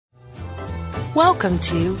Welcome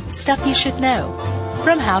to Stuff You Should Know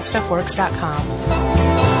from HowStuffWorks.com.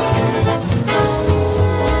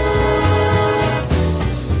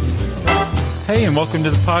 Hey, and welcome to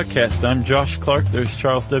the podcast. I'm Josh Clark. There's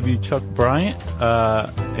Charles W. Chuck Bryant.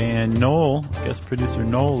 And Noel, guest producer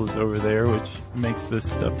Noel, is over there, which makes this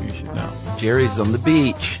Stuff You Should Know. Jerry's on the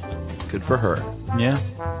beach. Good for her. Yeah.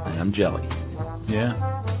 And I'm jelly.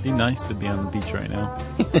 Yeah. Be nice to be on the beach right now.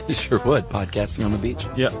 Sure would. Podcasting on the beach.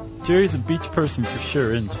 Yeah. Jerry's a beach person for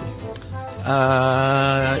sure, isn't she?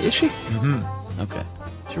 Is she? Mm-hmm. Okay.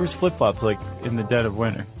 She wears flip-flops like in the dead of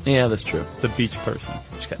winter. Yeah, that's true. It's a beach person.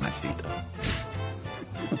 She's got nice feet,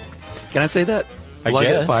 though. Can I say that? Will I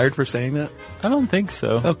get fired for saying that? I don't think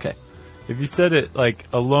so. Okay. If you said it like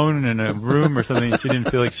alone in a room or something and she didn't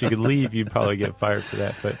feel like she could leave, you'd probably get fired for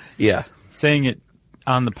that. But yeah, saying it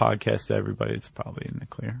on the podcast to everybody, it's probably in the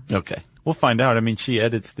clear. Okay. We'll find out. I mean, she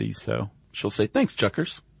edits these, so. She'll say, thanks,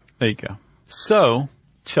 Chuckers. There you go. So,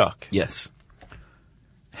 Chuck. Yes.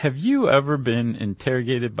 Have you ever been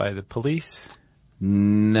interrogated by the police?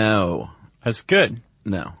 No. That's good.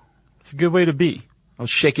 No. It's a good way to be. I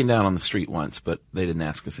was shaken down on the street once, but they didn't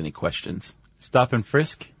ask us any questions. Stop and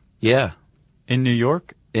frisk? Yeah. In New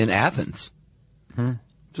York? In Athens.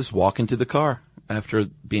 Just walk into the car after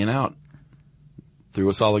being out. Threw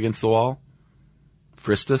us all against the wall,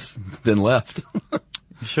 frisked us, then left.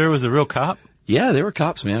 You sure it was a real cop? Yeah, they were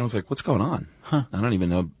cops, man. I was like, what's going on? Huh. I don't even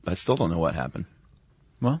know. I still don't know what happened.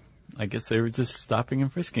 Well, I guess they were just stopping and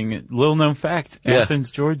frisking it. Little known fact, Yeah.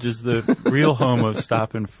 Athens, Georgia is the real home of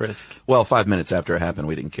stop and frisk. Well, 5 minutes after it happened,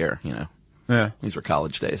 we didn't care, you know. Yeah. These were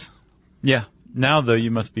college days. Yeah. Now, though,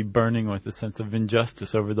 you must be burning with a sense of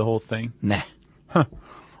injustice over the whole thing. Nah. Huh.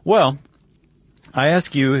 Well, I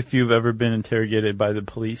ask you if you've ever been interrogated by the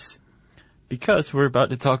police because we're about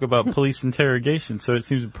to talk about police interrogation, so it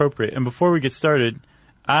seems appropriate. And before we get started,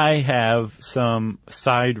 I have some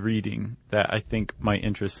side reading that I think might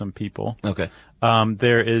interest some people. Okay.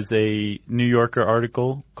 There is a New Yorker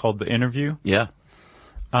article called The Interview. Yeah.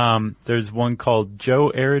 There's one called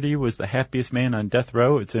Joe Arity was the happiest man on death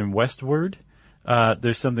row. It's in Westword.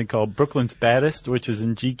 There's something called Brooklyn's Baddest, which is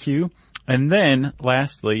in GQ. And then,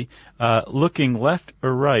 lastly, looking left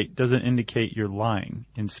or right doesn't indicate you're lying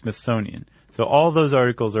in Smithsonian. So all those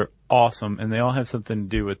articles are awesome, and they all have something to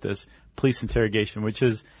do with this police interrogation, which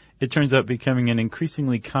is, it turns out, becoming an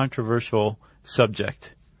increasingly controversial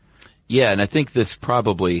subject. Yeah, and I think this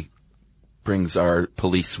probably brings our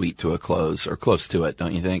police week to a close, or close to it,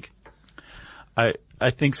 don't you think? I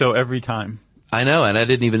think so every time. I know, and I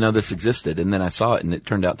didn't even know this existed, and then I saw it, and it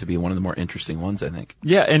turned out to be one of the more interesting ones, I think.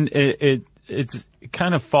 Yeah, and it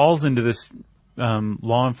kind of falls into this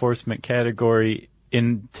law enforcement category,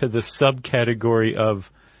 into the subcategory of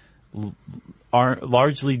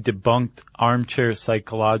largely debunked armchair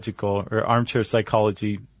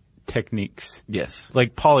psychology techniques. Yes.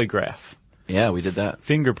 Like polygraph. Yeah, we did that.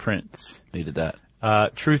 Fingerprints. We did that.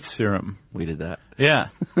 Truth serum. We did that. Yeah.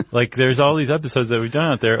 Like there's all these episodes that we've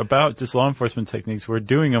done out there about just law enforcement techniques. We're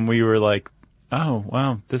doing them. We were like, oh,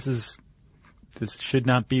 wow, this should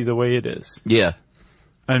not be the way it is. Yeah.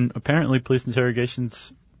 And apparently police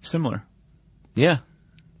interrogation's similar. Yeah.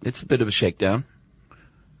 It's a bit of a shakedown.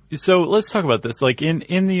 So let's talk about this. Like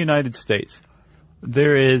in the United States,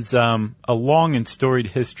 there is a long and storied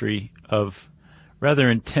history of rather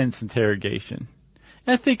intense interrogation.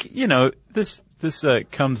 And I think, you know, this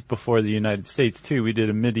comes before the United States too. We did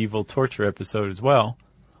a medieval torture episode as well.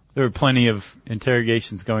 There were plenty of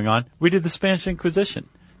interrogations going on. We did the Spanish Inquisition.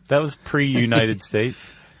 That was pre-United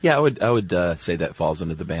States. Yeah, I would say that falls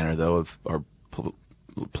under the banner though of our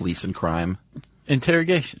police and crime.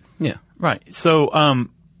 Interrogation. Yeah. Right. So,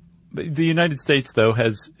 the United States though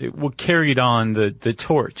carried on the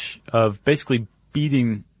torch of basically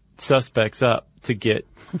beating suspects up to get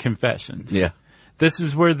confessions. Yeah. This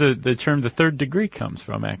is where the term the third degree comes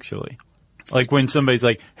from, actually. Like when somebody's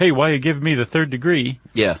like, hey, why are you giving me the third degree?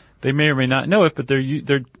 Yeah. They may or may not know it, but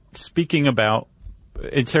they're speaking about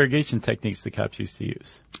interrogation techniques the cops used to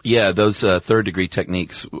use. Yeah, those third degree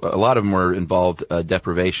techniques, a lot of them were involved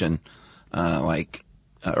deprivation,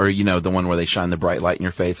 or you know, the one where they shine the bright light in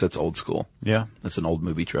your face. That's old school. Yeah. That's an old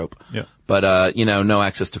movie trope. Yeah. But you know, no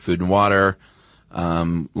access to food and water,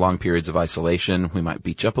 long periods of isolation. We might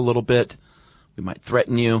beat you up a little bit. We might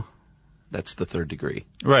threaten you. That's the third degree.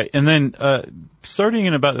 Right. And then, starting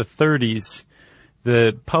in about the 30s,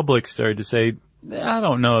 the public started to say, I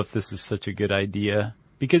don't know if this is such a good idea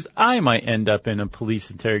because I might end up in a police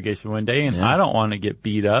interrogation one day and I don't want to get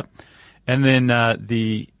beat up. And then, I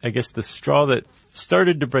guess the straw that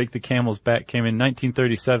started to break the camel's back came in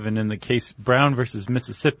 1937 in the case Brown versus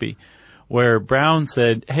Mississippi, where Brown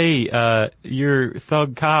said, hey, your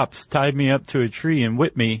thug cops tied me up to a tree and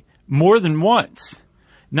whipped me more than once.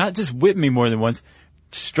 Not just whipped me more than once,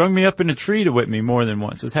 strung me up in a tree to whip me more than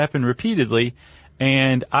once. This happened repeatedly,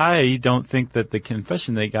 and I don't think that the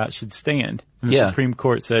confession they got should stand. And the Supreme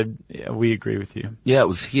Court said, yeah, we agree with you. Yeah, it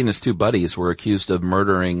was he and his two buddies were accused of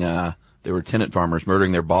murdering, they were tenant farmers,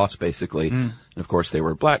 murdering their boss, basically. And of course, they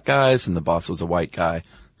were black guys, and the boss was a white guy,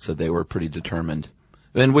 so they were pretty determined.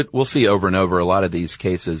 And we'll see over and over a lot of these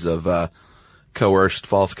cases of coerced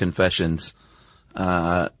false confessions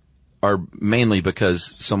are mainly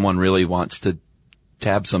because someone really wants to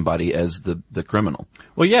tab somebody as the criminal.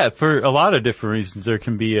 Well, yeah, for a lot of different reasons. There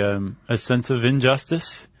can be a sense of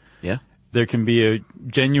injustice. Yeah. There can be a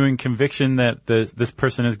genuine conviction that this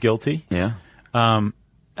person is guilty. Yeah. And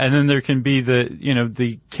then there can be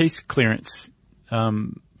the case clearance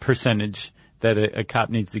percentage that a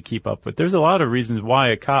cop needs to keep up with. There's a lot of reasons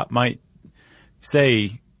why a cop might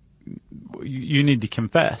say you need to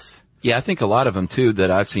confess. Yeah, I think a lot of them, too,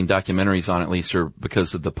 that I've seen documentaries on at least are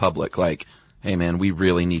because of the public. Like, hey, man, we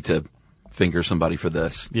really need to finger somebody for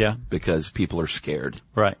this. Yeah. Because people are scared.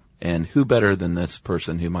 Right. And who better than this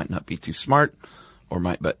person who might not be too smart or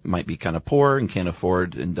might be kind of poor and can't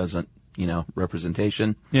afford and doesn't,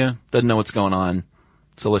 representation. Yeah. Doesn't know what's going on.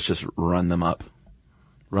 So let's just run them up.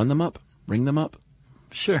 Run them up? Ring them up?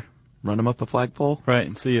 Sure. Run them up a flagpole? Right,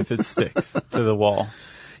 and see if it sticks to the wall.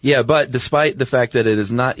 Yeah, but despite the fact that it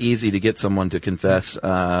is not easy to get someone to confess,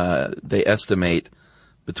 they estimate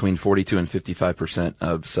between 42 and 55%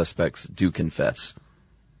 of suspects do confess.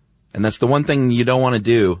 And that's the one thing you don't want to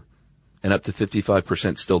do, and up to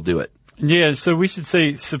 55% still do it. Yeah, so we should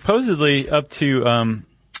say supposedly up to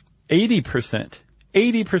 80%.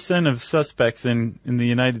 80% of suspects in the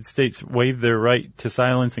United States waive their right to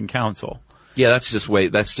silence and counsel. Yeah, that's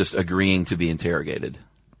just agreeing to be interrogated.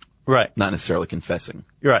 Right. Not necessarily confessing.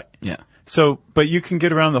 Right. Yeah. So, but you can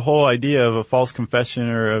get around the whole idea of a false confession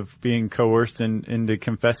or of being coerced into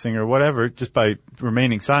confessing or whatever just by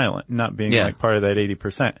remaining silent, not being like part of that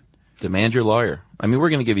 80%. Demand your lawyer. I mean, we're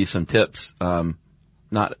going to give you some tips,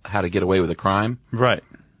 not how to get away with a crime. Right.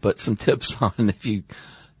 But some tips on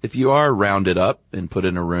if you are rounded up and put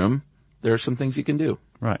in a room, there are some things you can do.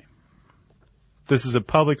 Right. This is a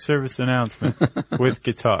public service announcement with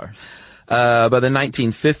guitars. By the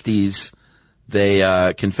 1950s,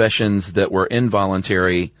 confessions that were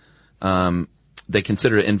involuntary, they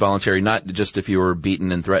considered it involuntary not just if you were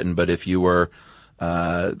beaten and threatened, but if you were,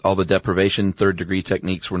 all the deprivation, third-degree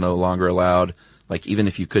techniques were no longer allowed, like even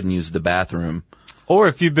if you couldn't use the bathroom. Or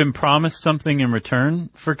if you've been promised something in return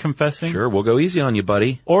for confessing. Sure, we'll go easy on you,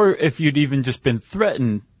 buddy. Or if you'd even just been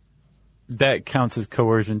threatened, that counts as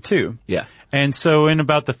coercion too. Yeah. And so in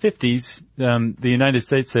about the 50s, the United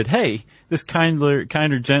States said, hey, this kinder,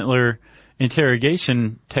 gentler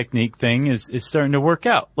interrogation technique thing is starting to work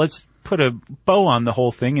out. Let's put a bow on the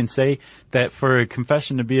whole thing and say that for a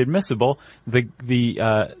confession to be admissible,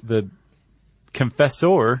 the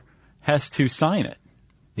confessor has to sign it.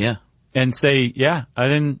 Yeah. And say, yeah, I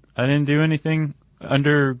didn't do anything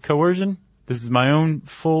under coercion. This is my own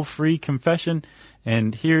full free confession,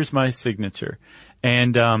 and here's my signature.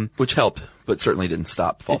 And which helped, but certainly didn't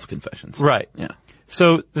stop false confessions. Right. Yeah.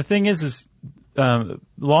 So the thing is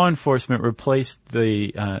law enforcement replaced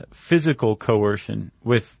the physical coercion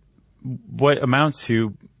with what amounts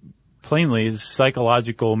to plainly is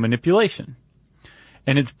psychological manipulation.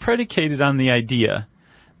 And it's predicated on the idea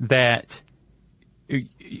that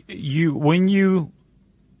when you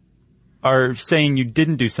are saying you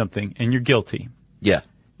didn't do something and you're guilty,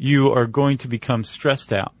 you are going to become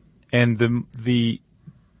stressed out, and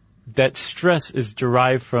that stress is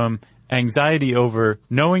derived from anxiety over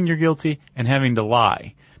knowing you're guilty and having to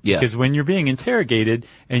lie. Yeah. Because when you're being interrogated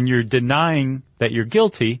and you're denying that you're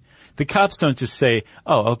guilty, the cops don't just say,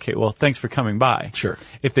 "Oh, okay, well, thanks for coming by." Sure.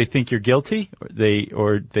 If they think you're guilty,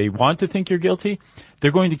 or they want to think you're guilty, they're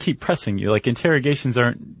going to keep pressing you. Like, interrogations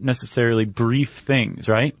aren't necessarily brief things,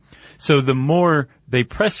 right? So the more they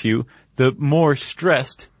press you, the more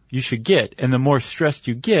stressed you should get, and the more stressed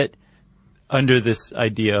you get under this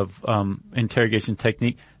idea of interrogation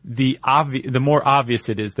technique, the more obvious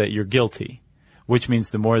it is that you're guilty, which means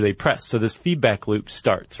the more they press. So this feedback loop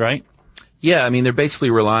starts, right? Yeah, I mean, they're basically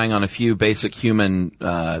relying on a few basic human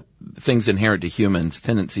things inherent to humans,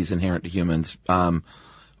 tendencies inherent to humans.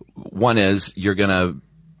 One is you're going to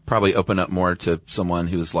probably open up more to someone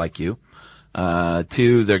who's like you.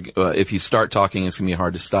 Two, if you start talking, it's going to be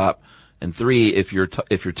hard to stop. And three, if you're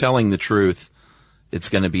telling the truth, it's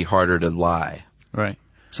going to be harder to lie. Right.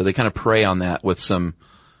 So they kind of prey on that with some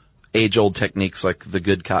age-old techniques like the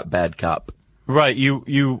good cop, bad cop. Right. You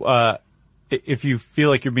if you feel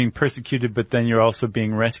like you're being persecuted, but then you're also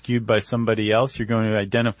being rescued by somebody else, you're going to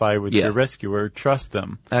identify with your rescuer, trust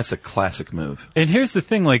them. That's a classic move. And here's the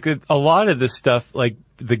thing, like a lot of this stuff, like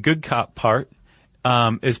the good cop part,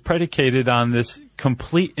 is predicated on this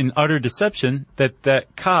complete and utter deception that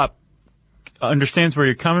cop understands where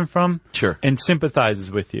you're coming from and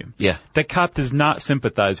sympathizes with you. Yeah. That cop does not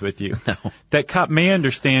sympathize with you. No. That cop may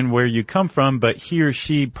understand where you come from, but he or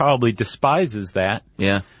she probably despises that.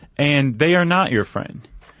 Yeah. And they are not your friend.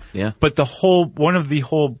 Yeah. But one of the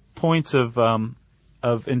whole points of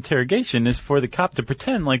interrogation is for the cop to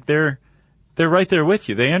pretend like they're right there with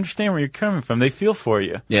you. They understand where you're coming from. They feel for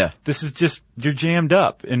you. Yeah. This is just, you're jammed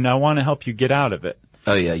up and I want to help you get out of it.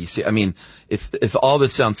 Oh yeah, you see, I mean, if all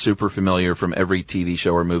this sounds super familiar from every TV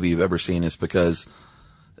show or movie you've ever seen, it's because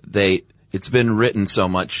it's been written so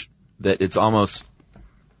much that it's almost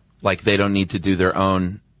like they don't need to do their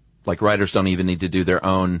own, like writers don't even need to do their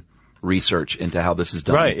own research into how this is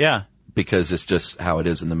done. Right, yeah. Because it's just how it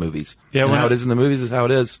is in the movies. Yeah, and how it is in the movies is how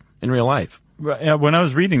it is in real life. Right, yeah, when I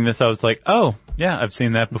was reading this, I was like, oh, yeah, I've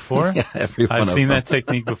seen that before. Yeah, I've seen that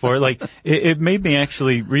technique before. Like, it made me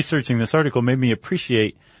actually, researching this article, made me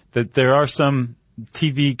appreciate that there are some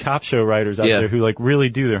TV cop show writers out there who, like, really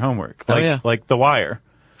do their homework. Like, like The Wire.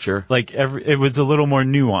 Sure. Like, it was a little more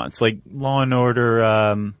nuanced. Like, Law and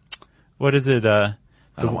Order, what is it? I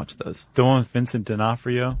don't watch those. The one with Vincent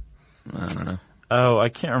D'Onofrio? I don't know. Oh, I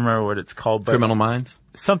can't remember what it's called. But Criminal Minds?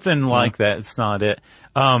 Something like that. It's not it.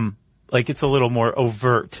 Like it's a little more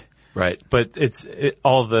overt. Right. But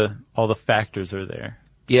all the factors are there.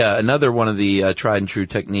 Yeah, another one of the tried and true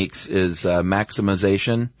techniques is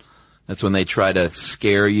maximization. That's when they try to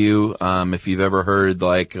scare you. If you've ever heard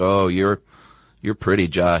like, oh, you're pretty,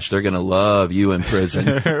 Josh. They're going to love you in prison.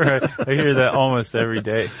 Right. I hear that almost every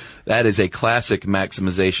day. That is a classic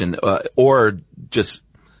maximization, or just,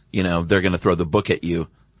 they're going to throw the book at you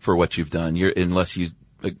for what you've done. Unless you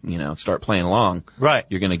start playing along. Right.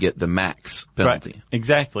 You're going to get the max penalty. Right.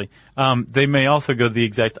 Exactly. They may also go the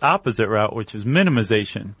exact opposite route, which is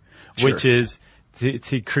minimization, which is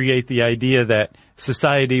to create the idea that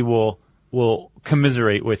society will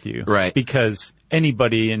commiserate with you. Right. Because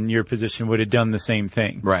anybody in your position would have done the same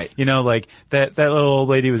thing. Right. Like that little old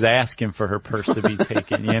lady was asking for her purse to be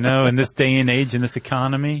taken, in this day and age, in this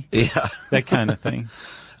economy. Yeah. That kind of thing.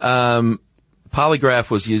 Polygraph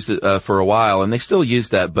was used for a while, and they still use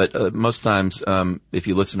that, but most times, if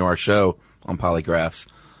you listen to our show on polygraphs,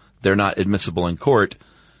 they're not admissible in court.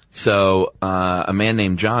 So a man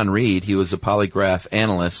named John Reed, he was a polygraph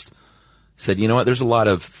analyst, said, you know what, there's a lot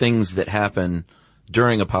of things that happen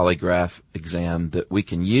during a polygraph exam that we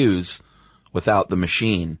can use without the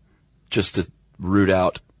machine just to root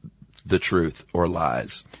out the truth or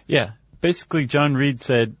lies. Yeah. Basically, John Reed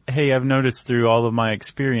said, hey, I've noticed through all of my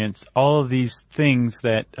experience, all of these things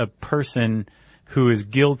that a person who is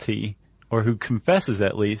guilty, or who confesses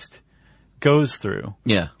at least, goes through.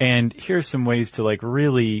 Yeah. And here's some ways to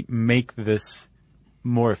really make this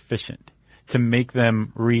more efficient, to make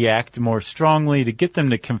them react more strongly, to get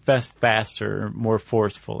them to confess faster, more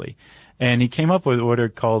forcefully. And he came up with what are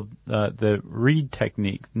called the Reed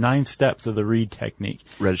technique, 9 steps of the Reed technique.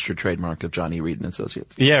 Registered trademark of Johnny Reed and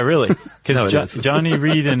Associates. Yeah, really. Because no, Johnny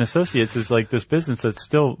Reed and Associates is like this business that's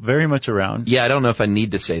still very much around. Yeah, I don't know if I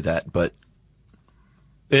need to say that, but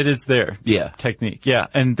it is their technique. Yeah,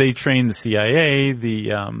 and they train the CIA, the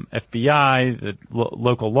FBI, the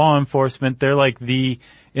local law enforcement. They're like in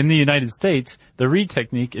the United States, the Reed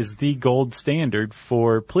technique is the gold standard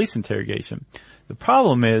for police interrogation. The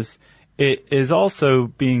problem is, it is also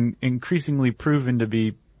being increasingly proven to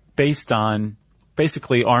be based on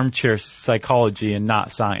basically armchair psychology and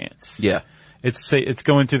not science. Yeah. It's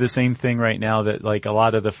going through the same thing right now that like a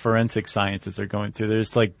lot of the forensic sciences are going through.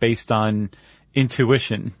 There's like based on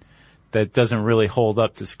intuition that doesn't really hold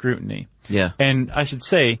up to scrutiny. Yeah. And I should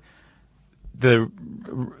say the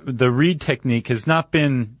Reed technique has not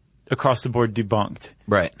been across the board debunked.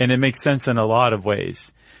 Right. And it makes sense in a lot of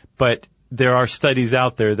ways. But there are studies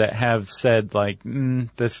out there that have said like,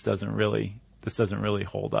 this doesn't really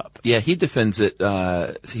hold up. Yeah, he defends it.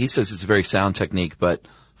 He says it's a very sound technique, but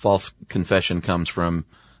false confession comes from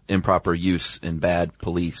improper use in bad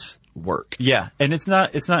police work. Yeah, and it's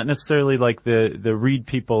not necessarily like the Reed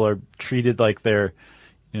people are treated like they're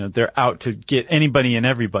out to get anybody and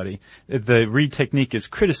everybody. The Reed technique is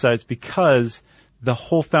criticized because the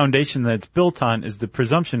whole foundation that it's built on is the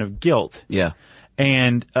presumption of guilt. Yeah.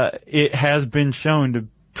 And it has been shown to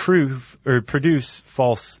prove or produce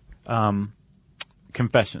false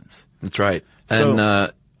confessions. That's right.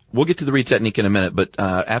 And we'll get to the Reed technique in a minute, but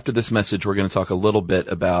after this message, we're going to talk a little bit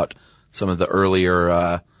about some of the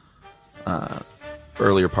earlier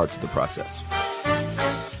earlier parts of the process.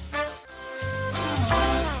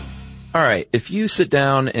 All right. If you sit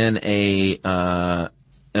down in a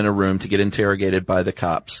room to get interrogated by the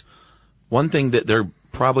cops, one thing that they're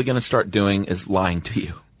probably going to start doing is lying to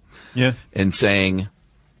you. Yeah. And saying,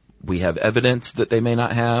 we have evidence that they may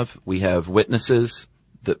not have. We have witnesses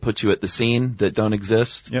that put you at the scene that don't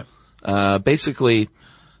exist. Yep. Basically,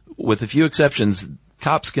 with a few exceptions,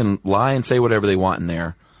 cops can lie and say whatever they want in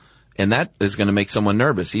there. And that is going to make someone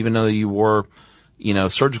nervous, even though you wore,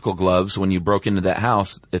 surgical gloves when you broke into that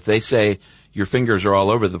house. If they say your fingers are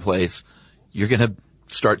all over the place, you're going to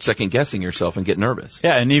start second guessing yourself and get nervous.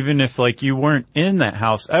 Yeah, and even if you weren't in that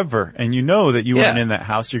house ever, and you know that you weren't in that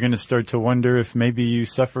house, you're going to start to wonder if maybe you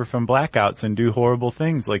suffer from blackouts and do horrible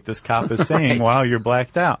things like this cop is saying while you're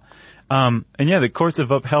blacked out. And the courts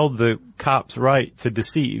have upheld the cop's right to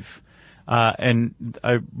deceive. And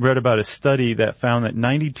I read about a study that found that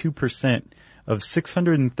 92% of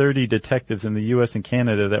 630 detectives in the U.S. and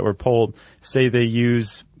Canada that were polled say they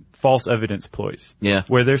use false evidence ploys. Yeah.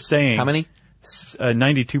 Where they're saying... How many?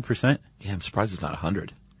 92%. Yeah, I'm surprised it's not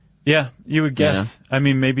 100. Yeah, you would guess. I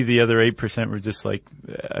mean, maybe the other 8% were just they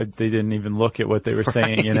didn't even look at what they were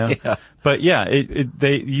saying, Yeah. But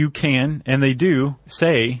you can, and they do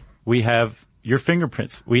say, we have your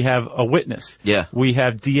fingerprints. We have a witness. Yeah. We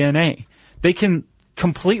have DNA. They can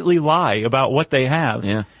completely lie about what they have.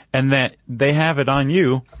 Yeah. And that they have it on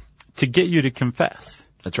you to get you to confess.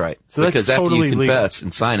 That's right. So because that's totally after you confess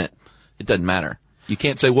and sign it, it doesn't matter. You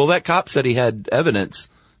can't say, well, that cop said he had evidence.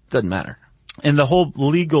 Doesn't matter. And the whole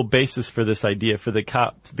legal basis for this idea, for the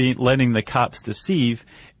cops letting the cops deceive,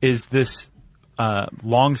 is this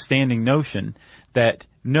long-standing notion that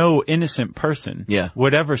no innocent person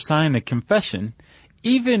would ever sign a confession,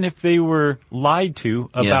 even if they were lied to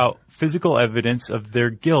about physical evidence of their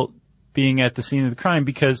guilt being at the scene of the crime,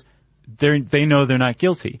 because they know they're not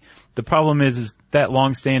guilty. The problem is that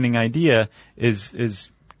long-standing idea is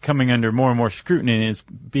coming under more and more scrutiny and is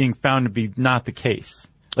being found to be not the case.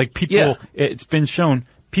 It's been shown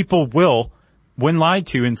people will, when lied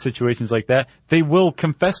to in situations like that, they will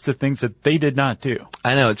confess to things that they did not do.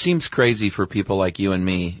 I know. It seems crazy for people like you and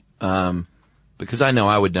me, because I know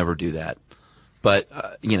I would never do that. But,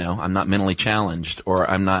 I'm not mentally challenged, or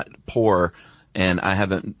I'm not poor, and I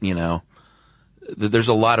haven't, there's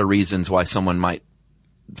a lot of reasons why someone might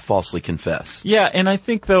falsely confess. Yeah, and I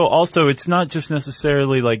think, though, also, it's not just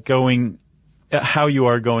necessarily how you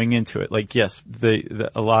are going into it. Yes,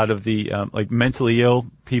 a lot of the, mentally ill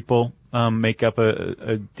people, make up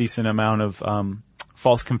a decent amount of,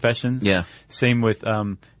 false confessions. Yeah. Same with,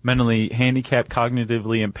 mentally handicapped,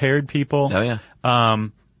 cognitively impaired people. Oh, yeah.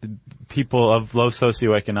 People of low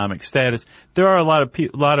socioeconomic status. There are a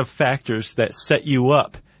lot of factors that set you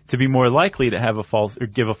up to be more likely to have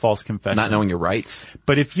give a false confession. Not knowing your rights.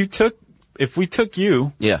 But if we took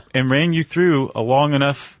you and ran you through a long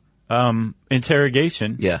enough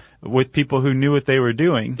interrogation with people who knew what they were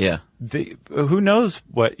doing, who knows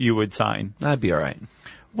what you would sign? That'd be all right.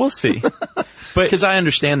 We'll see. But because I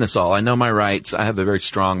understand this all. I know my rights. I have a very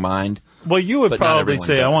strong mind. Well, you would probably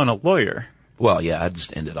say, does. I want a lawyer. Well, yeah, I'd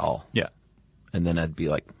just end it all. Yeah. And then I'd be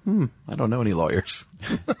like, I don't know any lawyers.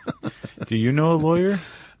 Do you know a lawyer?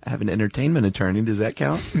 I have an entertainment attorney. Does that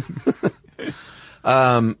count?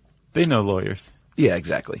 They know lawyers. Yeah,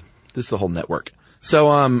 exactly. This is the whole network.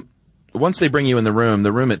 So, once they bring you in the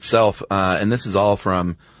room itself, and this is all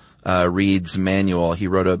from, Reed's manual. He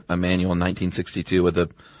wrote a manual in 1962 with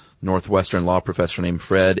a Northwestern law professor named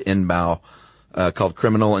Fred Inbow, called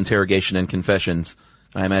Criminal Interrogation and Confessions.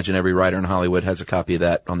 I imagine every writer in Hollywood has a copy of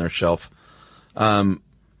that on their shelf. But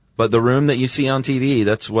the room that you see on TV,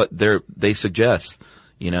 that's what they suggest.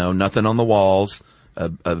 Nothing on the walls,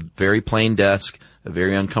 a very plain desk, a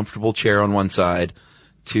very uncomfortable chair on one side,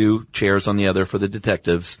 2 chairs on the other for the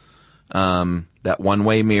detectives, that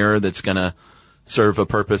one-way mirror that's gonna serve a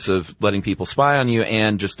purpose of letting people spy on you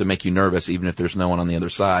and just to make you nervous even if there's no one on the other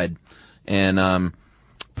side. And,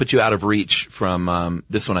 put you out of reach from,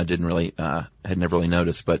 this one I didn't really, had never really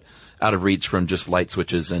noticed, but out of reach from just light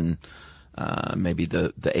switches and, maybe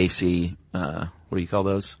the AC, what do you call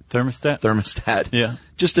those? Thermostat. Yeah.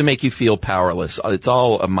 Just to make you feel powerless. It's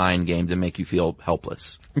all a mind game to make you feel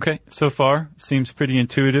helpless. Okay. So far, seems pretty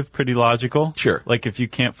intuitive, pretty logical. Sure. Like if you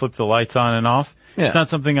can't flip the lights on and off. Yeah. It's not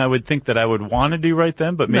something I would think that I would want to do right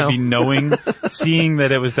then, but maybe seeing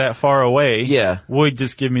that it was that far away would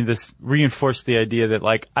just reinforce the idea that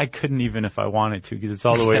I couldn't even if I wanted to because it's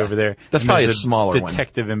all the way over there. That's probably a smaller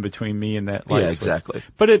detective in between me and that light switch. Exactly.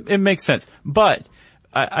 But it makes sense. But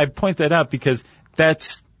I point that out because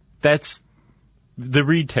that's the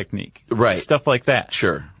Reed technique. Right. Stuff like that.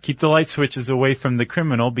 Sure. Keep the light switches away from the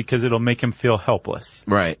criminal because it'll make him feel helpless.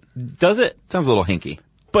 Right. Does it? Sounds a little hinky.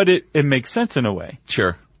 But it makes sense in a way.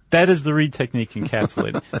 Sure. That is the Reed technique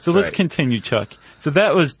encapsulated. So let's continue, Chuck. So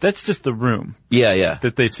that's just the room. Yeah.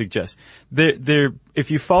 That they suggest.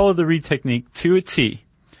 If you follow the Reed technique to a T,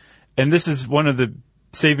 and this is one of the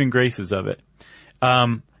saving graces of it,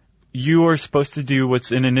 you are supposed to do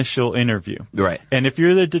what's an initial interview. Right. And if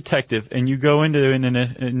you're the detective and you go into an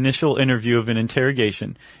initial interview of an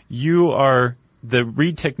interrogation, the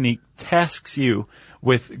Reed technique tasks you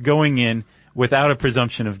with going in without a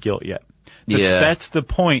presumption of guilt yet. That's the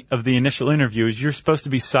point of the initial interview, is you're supposed to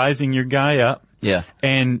be sizing your guy up. Yeah.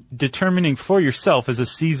 And determining for yourself as a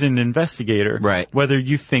seasoned investigator, right, whether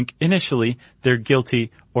you think initially they're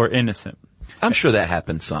guilty or innocent. I'm sure that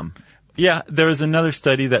happens some. Yeah, there was another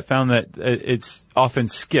study that found that it's often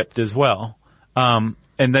skipped as well. And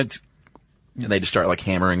they just start like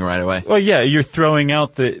hammering right away. Well, yeah, you're throwing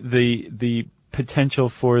out the potential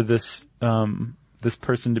for this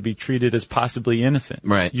person to be treated as possibly innocent.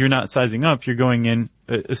 Right. You're not sizing up. You're going in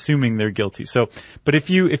assuming they're guilty. So, but if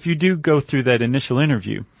you do go through that initial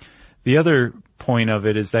interview, the other point of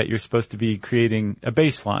it is that you're supposed to be creating a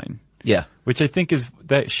baseline. Yeah. Which I think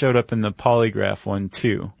that showed up in the polygraph one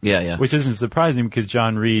too. Yeah. Which isn't surprising because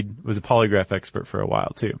John Reed was a polygraph expert for a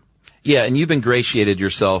while too. Yeah, and you've ingratiated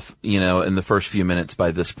yourself, in the first few minutes by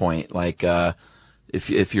this point. Like,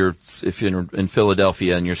 if you're in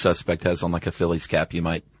Philadelphia and your suspect has on like a Phillies cap, you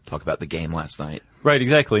might talk about the game last night. Right,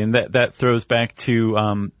 exactly. And that throws back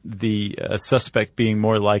to the suspect being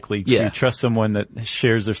more likely to trust someone that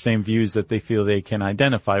shares their same views that they feel they can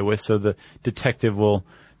identify with. So the detective will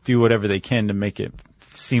do whatever they can to make it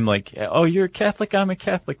seem like, oh, you're a Catholic, I'm a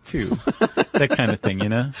Catholic too. That kind of thing,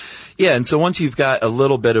 Yeah, and so once you've got a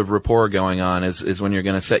little bit of rapport going on is when you're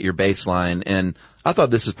going to set your baseline. And I thought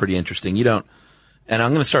this is pretty interesting. And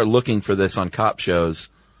I'm going to start looking for this on cop shows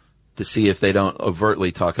to see if they don't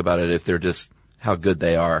overtly talk about it, if they're just how good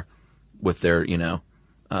they are with their,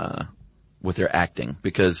 with their acting.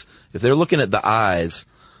 Because if they're looking at the eyes,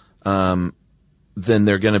 then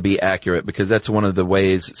they're going to be accurate, because that's one of the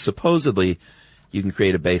ways, supposedly, you can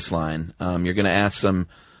create a baseline. You're going to ask some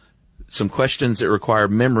questions that require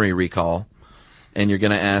memory recall, and you're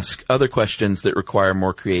going to ask other questions that require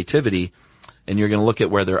more creativity, and you're going to look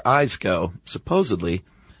at where their eyes go. Supposedly,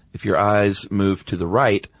 if your eyes move to the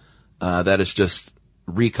right, that is just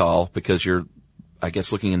recall, because you're, I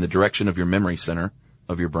guess, looking in the direction of your memory center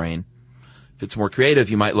of your brain. If it's more creative,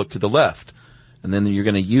 you might look to the left. And then you're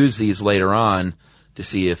going to use these later on to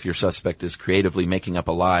see if your suspect is creatively making up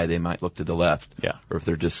a lie. They might look to the left. Yeah. Or if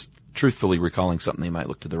they're just truthfully recalling something, they might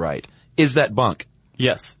look to the right. Is that bunk?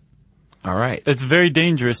 Yes. All right. It's very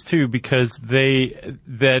dangerous too, because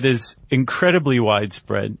that is incredibly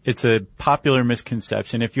widespread. It's a popular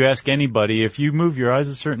misconception. If you ask anybody, if you move your eyes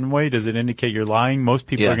a certain way, does it indicate you're lying? Most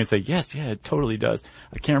people are going to say, yes, it totally does.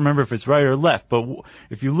 I can't remember if it's right or left, but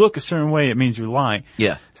if you look a certain way, it means you're lying.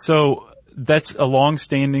 Yeah. So that's a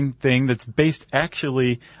long-standing thing that's based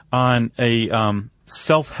actually on a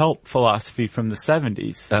self-help philosophy from the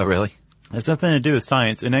 70s. Oh, really? It has nothing to do with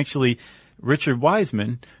science. And actually, Richard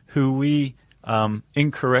Wiseman, who we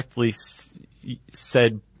incorrectly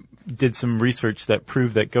said did some research that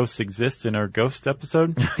proved that ghosts exist in our ghost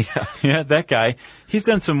episode. Yeah, that guy. He's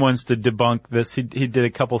done some ones to debunk this. He did a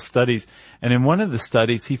couple studies, and in one of the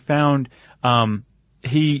studies, he found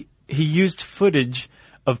he used footage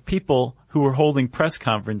of people who were holding press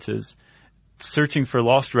conferences searching for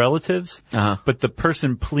lost relatives, but the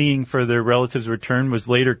person pleading for their relatives' return was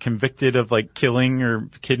later convicted of like killing or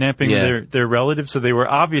kidnapping their relatives, so they were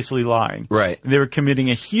obviously lying. Right. They were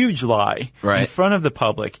committing a huge lie in front of the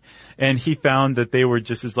public, and he found that they were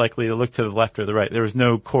just as likely to look to the left or the right. There was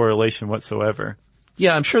no correlation whatsoever.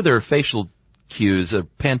 Yeah, I'm sure there are facial cues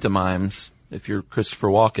of pantomimes if you're Christopher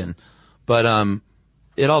Walken, but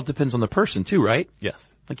it all depends on the person too, right? Yes.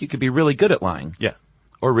 Like you could be really good at lying. Yeah.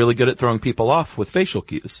 Or really good at throwing people off with facial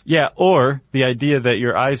cues. Yeah, or the idea that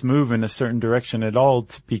your eyes move in a certain direction at all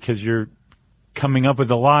because you're coming up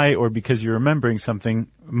with a lie or because you're remembering something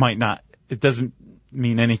might not. It doesn't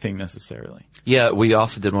mean anything necessarily. Yeah, we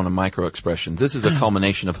also did one of micro expressions. This is a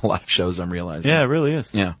culmination of a lot of shows, I'm realizing. Yeah, it really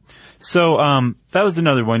is. Yeah. So, that was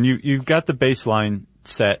another one. You've got the baseline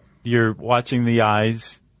set. You're watching the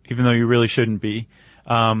eyes, even though you really shouldn't be.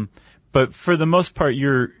 But for the most part,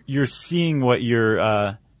 you're seeing what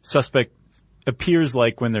your suspect appears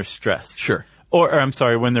like when they're stressed. Sure. Or I'm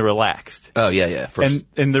sorry, when they're relaxed. Oh, yeah.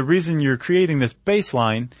 And the reason you're creating this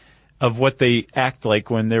baseline of what they act like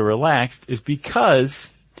when they're relaxed is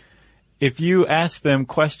because if you ask them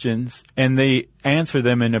questions and they answer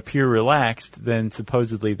them and appear relaxed, then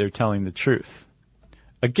supposedly they're telling the truth.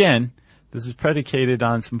 Again, this is predicated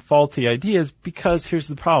on some faulty ideas because here's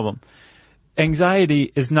the problem.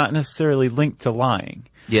 Anxiety is not necessarily linked to lying.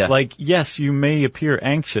 Yeah. Like, yes, you may appear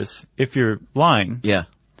anxious if you're lying. Yeah.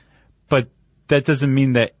 But that doesn't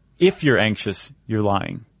mean that if you're anxious, you're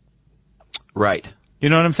lying. Right. You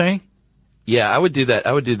know what I'm saying? Yeah, I would do that.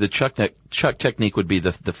 I would do the Chuck technique would be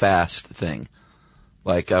the fast thing.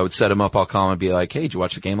 Like, I would set him up, I'll call him and be like, hey, did you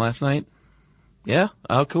watch the game last night? Yeah?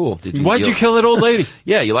 Oh, cool. Why'd you kill that old lady?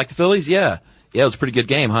 Yeah, you like the Phillies? Yeah. Yeah, it was a pretty good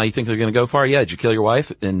game, huh? You think they're going to go far? Yeah. Did you kill your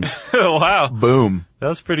wife? And wow. Boom. That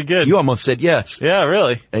was pretty good. You almost said yes. Yeah,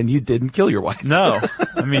 really. And you didn't kill your wife. No.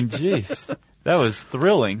 I mean, jeez. That was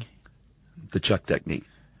thrilling. The Chuck technique.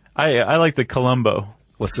 I like the Columbo.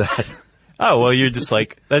 What's that? Oh, well, you're just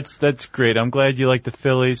like, that's great. I'm glad you like the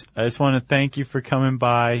Phillies. I just want to thank you for coming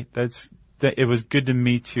by. It was good to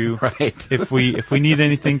meet you. Right. If we need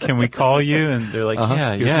anything, can we call you? And they're like,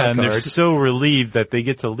 yeah. And they're so relieved that they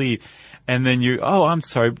get to leave. And then I'm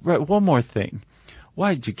sorry. Right, one more thing.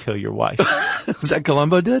 Why did you kill your wife? Was that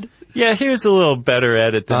Columbo did? Yeah, he was a little better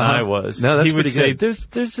at it than I was. No, that's he would pretty say, good.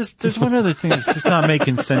 there's one other thing that's just not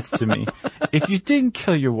making sense to me. If you didn't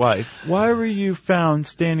kill your wife, why were you found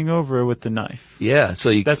standing over her with the knife? Yeah,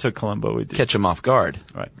 so That's what Columbo would do. catch them off guard.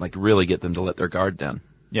 Right. Like really get them to let their guard down.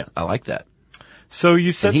 Yeah. I like that. So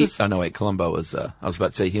you said this? Oh no, wait, Columbo was, I was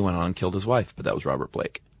about to say he went on and killed his wife, but that was Robert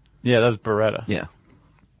Blake. Yeah, that was Beretta. Yeah.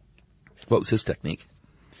 What was his technique?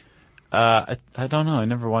 I don't know. I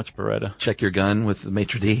never watched Beretta. Check your gun with the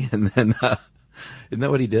maitre d' and then, isn't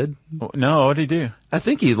that what he did? No, what did he do? I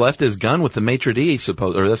think he left his gun with the maitre d',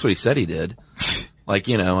 or that's what he said he did. Like,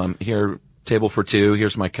 I'm here, table for two,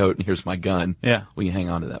 here's my coat and here's my gun. Yeah. Will you hang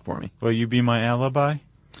on to that for me? Will you be my alibi?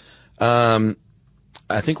 I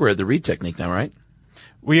think we're at the Reed technique now, right?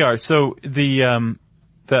 We are. So the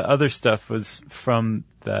other stuff was from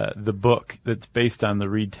the book that's based on the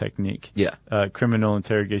Reed technique. Yeah. Criminal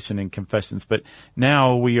Interrogation and Confessions. But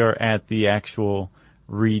now we are at the actual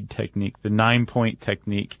Reed technique, the 9-point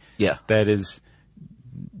technique. Yeah. That is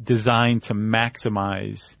designed to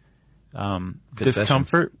maximize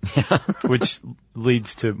discomfort, which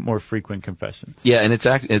leads to more frequent confessions. Yeah, and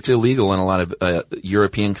it's illegal in a lot of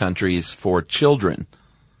European countries for children.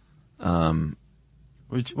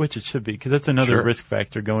 Which it should be, because that's another Sure. risk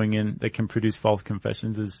factor going in that can produce false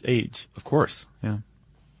confessions is age. Of course. Yeah.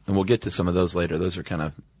 And we'll get to some of those later. Those are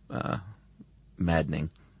kind of maddening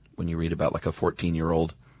when you read about like a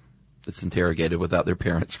 14-year-old that's interrogated without their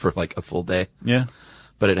parents for like a full day. Yeah.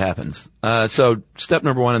 But it happens. So step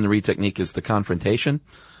number 1 in the Reed technique is the confrontation.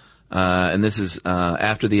 And this is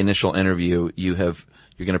after the initial interview, you're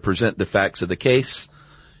going to present the facts of the case.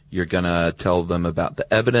 You're going to tell them about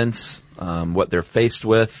the evidence, what they're faced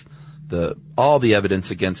with, all the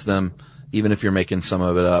evidence against them, even if you're making some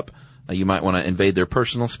of it up. You might want to invade their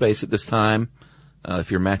personal space at this time,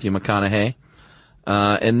 if you're Matthew McConaughey.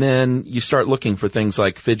 And then you start looking for things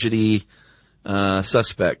like fidgety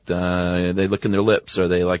suspect. They look in their lips, or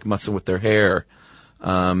they like messing with their hair.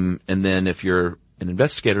 And then if you're an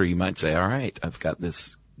investigator, you might say, all right, I've got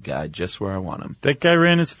this guy just where I want him. That guy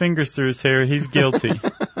ran his fingers through his hair. He's guilty.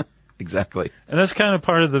 Exactly. And that's kind of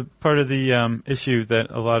part of the issue that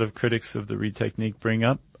a lot of critics of the Reed technique bring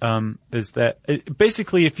up, is that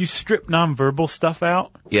basically if you strip nonverbal stuff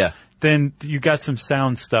out, Yeah. then you got some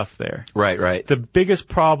sound stuff there. Right. The biggest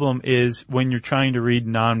problem is when you're trying to read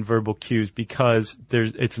nonverbal cues because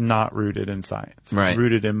it's not rooted in science. Right. It's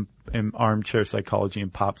rooted in armchair psychology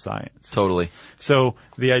and pop science. Totally. So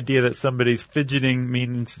the idea that somebody's fidgeting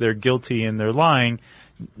means they're guilty and they're lying,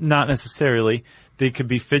 not necessarily. They could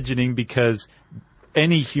be fidgeting because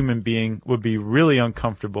any human being would be really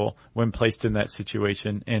uncomfortable when placed in that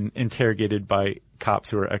situation and interrogated by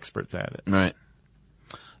cops who are experts at it. Right.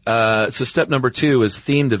 So step number 2 is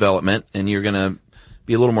theme development, and you're going to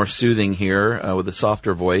be a little more soothing here with a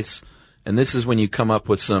softer voice. And this is when you come up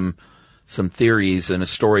with some theories and a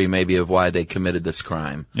story maybe of why they committed this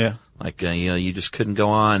crime. Yeah. Like, you just couldn't go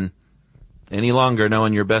on any longer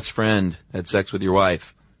knowing your best friend had sex with your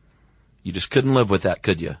wife. You just couldn't live with that,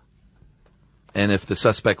 could you? And if the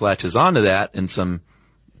suspect latches onto that in some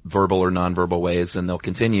verbal or nonverbal ways, then they'll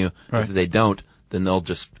continue. Right. If they don't, then they'll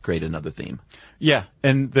just create another theme. Yeah,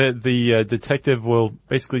 and the detective will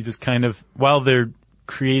basically just kind of, while they're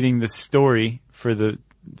creating the story for the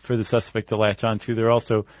suspect to latch onto, they're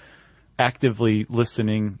also actively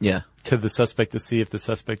listening to the suspect to see if the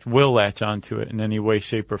suspect will latch onto it in any way,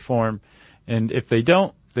 shape, or form. And if they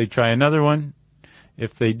don't, they try another one.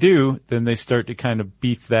 If they do, then they start to kind of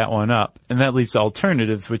beef that one up. And that leads to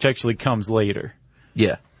alternatives, which actually comes later.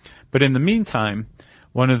 Yeah. But in the meantime,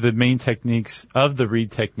 one of the main techniques of the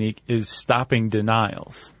Reed technique is stopping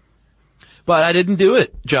denials. But I didn't do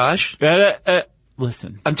it, Josh.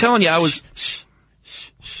 Listen. I'm telling you, I was... Shh.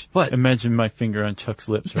 What? Imagine my finger on Chuck's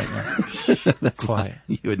lips right now. That's quiet.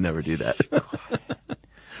 You would never do that.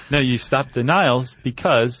 No, you stop denials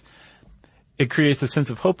because it creates a sense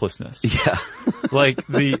of hopelessness. Yeah. Like,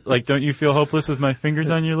 don't you feel hopeless with my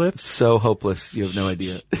fingers on your lips? So hopeless. You have no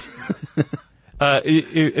idea.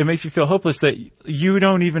 It makes you feel hopeless that you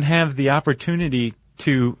don't even have the opportunity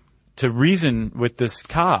to reason with this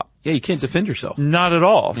cop. Yeah, you can't defend yourself. Not at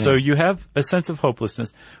all. Yeah. So you have a sense of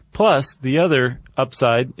hopelessness. Plus, the other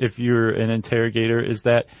upside, if you're an interrogator, is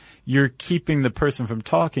that you're keeping the person from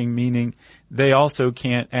talking, meaning they also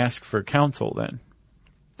can't ask for counsel then.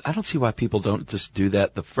 I don't see why people don't just do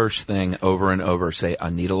that the first thing over and over. Say,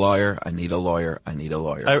 I need a lawyer, I need a lawyer, I need a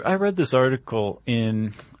lawyer. I read this article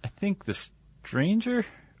in, I think, The Stranger.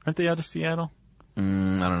 Aren't they out of Seattle? I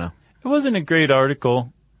don't know. It wasn't a great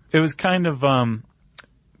article. It was kind of,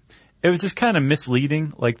 it was just kind of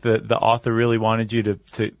misleading. Like the author really wanted you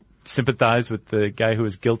to sympathize with the guy who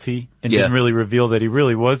was guilty and didn't really reveal that he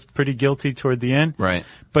really was pretty guilty toward the end. Right.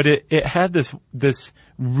 But it had this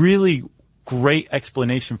really great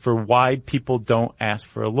explanation for why people don't ask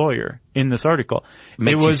for a lawyer in this article.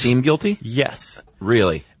 Makes you seem guilty? Yes.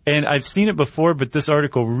 Really? And I've seen it before, but this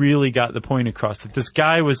article really got the point across that this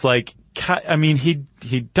guy was like, I mean,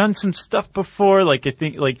 he'd done some stuff before, like I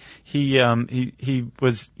think, like he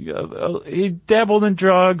dabbled in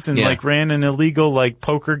drugs and like ran an illegal like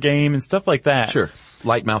poker game and stuff like that. Sure.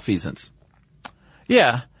 Light malfeasance.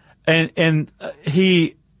 Yeah. And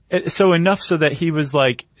so enough so that he was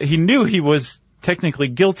like, he knew he was technically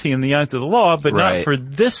guilty in the eyes of the law, but not for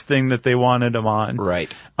this thing that they wanted him on.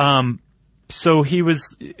 Right. So he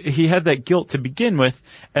had that guilt to begin with,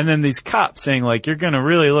 and then these cops saying like, you're gonna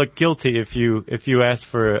really look guilty if you ask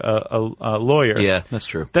for a lawyer. Yeah, that's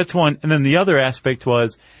true. That's one. And then the other aspect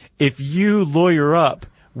was, if you lawyer up,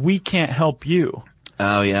 we can't help you.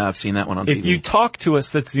 Oh yeah, I've seen that one on TV. If you talk to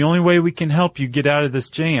us, that's the only way we can help you get out of this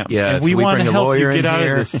jam. Yeah, and we want to help you get out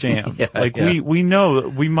here. of this jam. Yeah, we know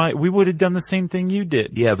we would have done the same thing you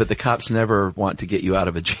did. Yeah, but the cops never want to get you out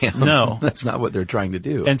of a jam. No. That's not what they're trying to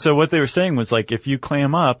do. And so what they were saying was like, if you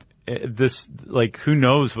clam up, who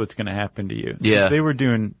knows what's going to happen to you. Yeah. So they were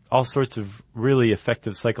doing all sorts of really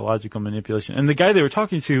effective psychological manipulation. And the guy they were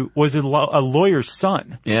talking to was a lawyer's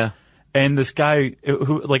son. Yeah. And this guy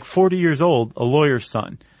who, like 40 years old, a lawyer's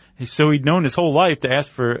son. So he'd known his whole life to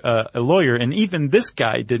ask for a lawyer, and even this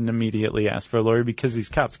guy didn't immediately ask for a lawyer because these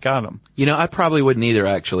cops got him. You know, I probably wouldn't either,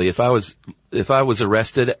 actually. If I was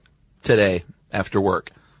arrested today after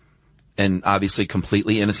work, and obviously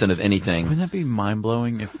completely innocent of anything. Wouldn't that be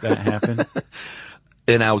mind-blowing if that happened?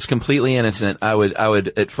 And I was completely innocent, I would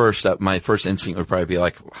at first, my first instinct would probably be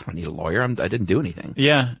like, I don't need a lawyer, I didn't do anything.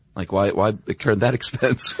 Yeah. Like, why incur that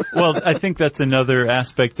expense? Well, I think that's another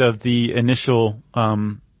aspect of the initial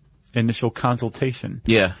consultation.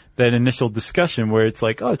 Yeah. That initial discussion where it's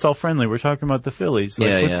like, oh, it's all friendly. We're talking about the Phillies.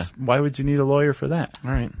 Like, why would you need a lawyer for that?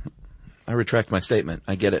 All right. I retract my statement.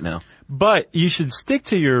 I get it now. But you should stick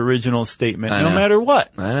to your original statement no matter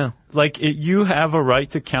what. I know. Like, you have a right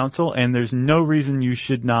to counsel, and there's no reason you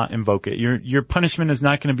should not invoke it. Your punishment is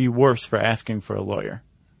not going to be worse for asking for a lawyer.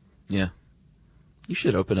 Yeah. You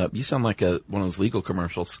should open up. You sound like one of those legal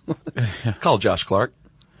commercials. Call Josh Clark.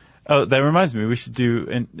 Oh, that reminds me. We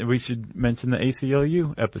should mention the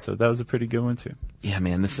ACLU episode. That was a pretty good one too. Yeah,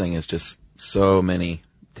 man, this thing is just so many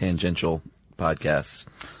tangential podcasts.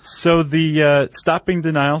 So the stopping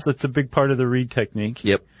denials, that's a big part of the Reed technique.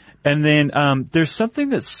 Yep. And then there's something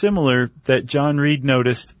that's similar that John Reed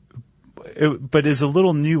noticed, but is a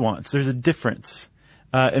little nuanced. There's a difference,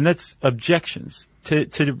 and that's objections.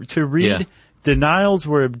 To Reed, denials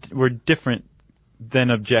were different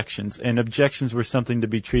than objections, and objections were something to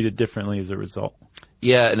be treated differently as a result.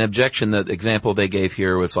 Yeah, an objection, the example they gave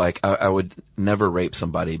here was like, I would never rape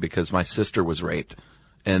somebody because my sister was raped,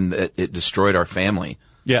 and it destroyed our family.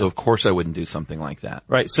 Yeah. So of course I wouldn't do something like that.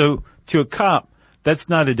 Right. So to a cop, that's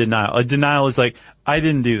not a denial. A denial is like, I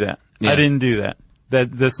didn't do that. Yeah. I didn't do that.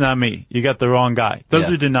 That's not me. You got the wrong guy.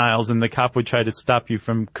 Those are denials, and the cop would try to stop you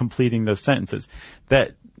from completing those sentences.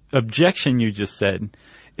 That objection you just said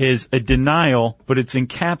is a denial, but it's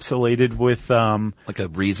encapsulated with like a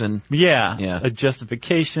reason. Yeah. A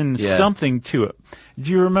justification, something to it.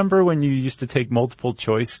 Do you remember when you used to take multiple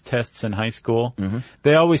choice tests in high school? Mm-hmm.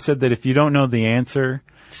 They always said that if you don't know the answer,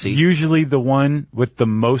 usually the one with the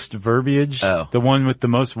most verbiage, the one with the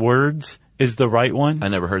most words, is the right one. I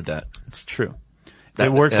never heard that. It's true. That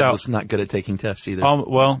it works that out. was not good at taking tests either.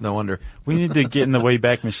 Well, no wonder. We need to get in the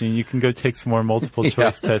Wayback Machine. You can go take some more multiple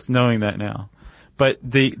choice tests knowing that now. But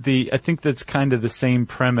I think that's kind of the same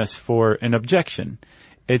premise for an objection.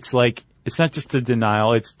 It's like, it's not just a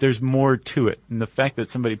denial, there's more to it. And the fact that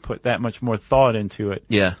somebody put that much more thought into it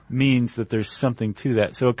means that there's something to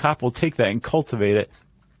that. So a cop will take that and cultivate it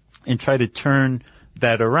and try to turn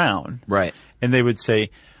that around. Right. And they would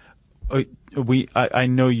say, I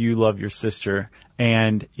know you love your sister,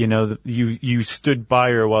 and you stood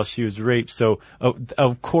by her while she was raped. So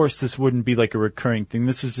of course this wouldn't be like a recurring thing.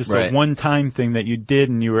 This was just a one-time thing that you did,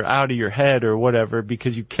 and you were out of your head or whatever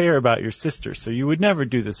because you care about your sister. So you would never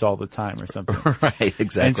do this all the time or something. Right,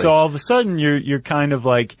 exactly. And so all of a sudden you're kind of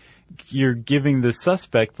like you're giving the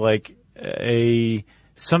suspect like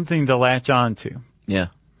something to latch on to. Yeah.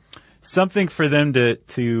 Something for them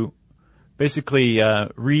to basically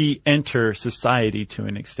re-enter society to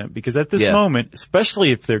an extent. Because at this moment,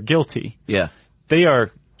 especially if they're guilty, they are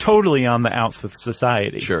totally on the outs with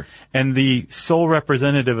society. Sure. And the sole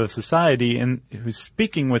representative of society and who's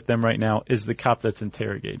speaking with them right now is the cop that's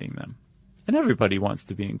interrogating them. And everybody wants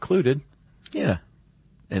to be included. Yeah.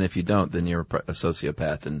 And if you don't, then you're a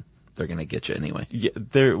sociopath and they're going to get you anyway. Yeah,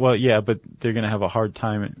 but they're going to have a hard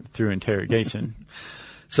time through interrogation.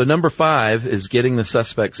 So number 5 is getting the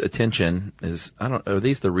suspect's attention. Are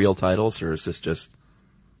these the real titles, or is this just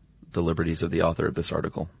the liberties of the author of this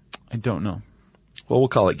article? I don't know. Well, we'll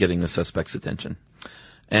call it getting the suspect's attention.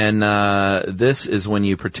 And this is when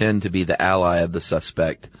you pretend to be the ally of the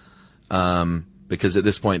suspect, because at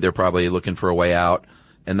this point they're probably looking for a way out,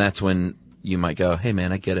 and that's when you might go, hey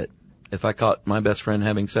man, I get it. If I caught my best friend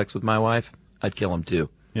having sex with my wife, I'd kill him too.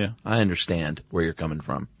 Yeah. I understand where you're coming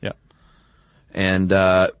from. Yeah. And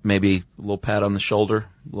maybe a little pat on the shoulder,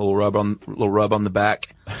 a little rub on the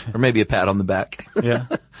back, or maybe a pat on the back. Yeah.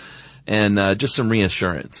 And just some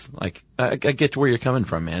reassurance. Like, I get to where you're coming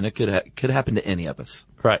from, man. It could happen to any of us.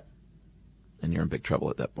 Right. And you're in big trouble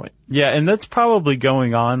at that point. Yeah, and that's probably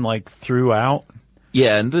going on like throughout.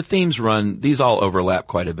 Yeah, and the themes these all overlap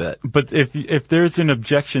quite a bit. But if there's an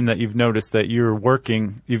objection that you've noticed that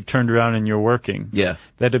you've turned around and you're working. Yeah.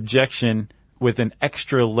 That objection with an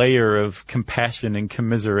extra layer of compassion and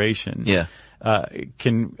commiseration. Yeah.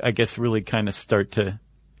 Can, I guess, really kind of start to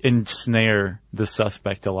ensnare the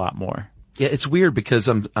suspect a lot more. Yeah, it's weird because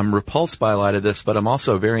I'm repulsed by a lot of this, but I'm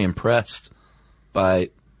also very impressed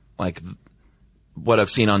by, like, what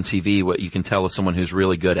I've seen on TV, what you can tell is someone who's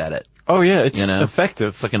really good at it. Oh yeah, it's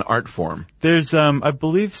effective. It's like an art form. There's, I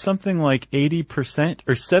believe something like 80%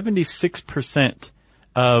 or 76%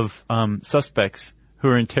 of, suspects who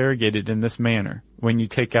are interrogated in this manner, when you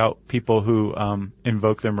take out people who,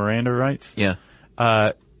 invoke their Miranda rights. Yeah.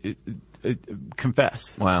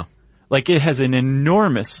 Confess. Wow. Like it has an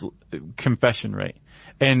enormous confession rate.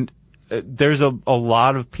 And there's a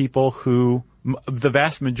lot of people who, the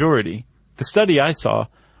vast majority, the study I saw,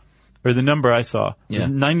 or the number I saw, was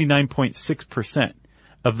 99.6%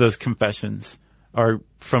 of those confessions are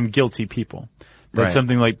from guilty people. That's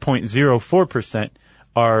something like 0.04%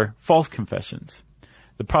 are false confessions.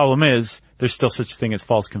 The problem is there's still such a thing as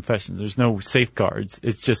false confessions. There's no safeguards.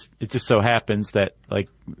 It just so happens that like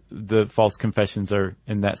the false confessions are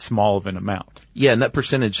in that small of an amount. Yeah, and that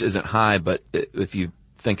percentage isn't high, but if you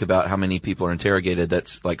think about how many people are interrogated,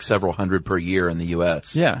 that's like several hundred per year in the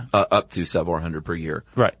U.S. Yeah. Up to several hundred per year.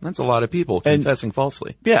 Right. That's a lot of people confessing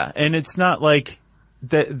falsely. Yeah, and it's not like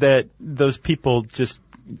that those people just,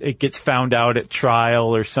 it gets found out at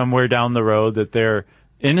trial or somewhere down the road that they're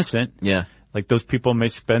innocent. Yeah. Like those people may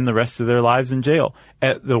spend the rest of their lives in jail.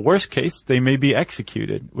 At the worst case, they may be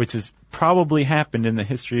executed, which has probably happened in the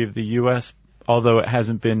history of the U.S., although it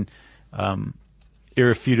hasn't been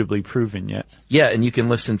irrefutably proven yet. Yeah, and you can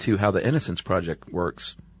listen to how the Innocence Project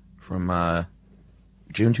works from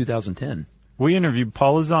June 2010. We interviewed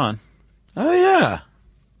Paul Azan. Oh, yeah.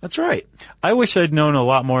 That's right. I wish I'd known a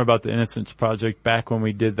lot more about the Innocence Project back when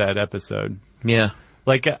we did that episode. Yeah.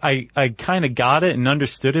 Like, I kind of got it and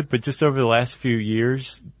understood it, but just over the last few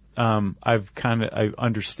years, I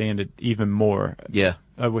understand it even more. Yeah.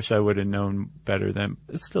 I wish I would have known better then.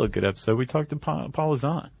 It's still a good episode. We talked to Paula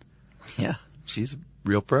Zahn. Yeah. She's a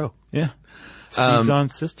real pro. Yeah. Steve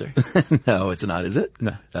Zahn's sister. No, it's not, is it?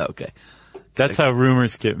 No. Oh, okay. That's how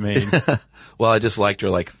rumors get made. Well, I just liked her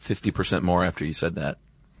like 50% more after you said that.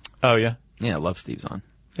 Oh, yeah? Yeah, I love Steve Zahn.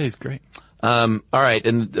 Yeah, he's great. All right,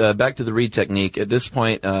 and back to the read technique. At this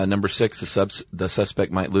point, number 6, the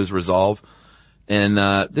suspect might lose resolve, and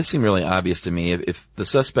this seemed really obvious to me. If the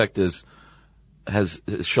suspect has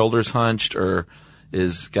his shoulders hunched, or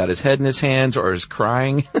is got his head in his hands, or is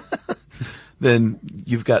crying, then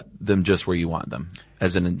you've got them just where you want them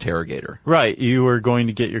as an interrogator. Right. You are going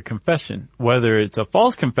to get your confession. Whether it's a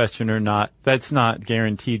false confession or not, that's not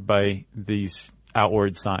guaranteed by these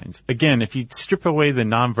outward signs. Again, if you strip away the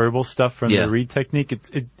nonverbal stuff from the read technique,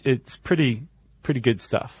 it's pretty good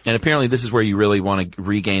stuff. And apparently this is where you really want to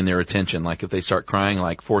regain their attention. Like if they start crying,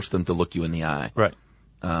 like force them to look you in the eye. Right.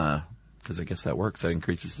 Because I guess that works. That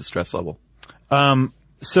increases the stress level.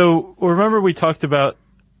 So remember we talked about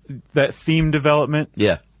that theme development?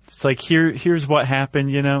 Yeah. It's like here's what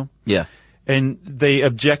happened, you know? Yeah. And they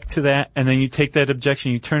object to that, and then you take that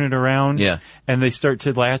objection, you turn it around, and they start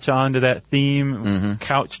to latch on to that theme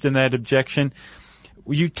couched in that objection.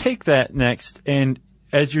 You take that next, and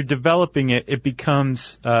as you're developing it, it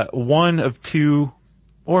becomes one of two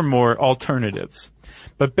or more alternatives.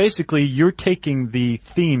 But basically, you're taking the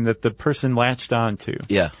theme that the person latched onto,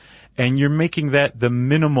 and you're making that the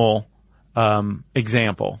minimal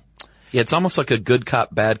example. Yeah, it's almost like a good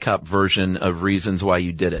cop, bad cop version of reasons why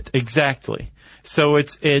you did it. Exactly. So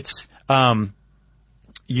it's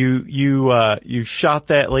you shot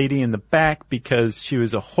that lady in the back because she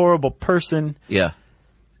was a horrible person. Yeah.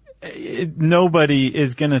 Nobody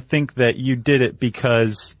is going to think that you did it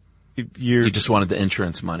because you just wanted the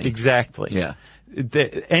insurance money. Exactly. Yeah.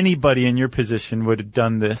 Anybody in your position would have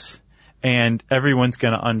done this, and everyone's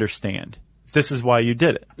going to understand. This is why you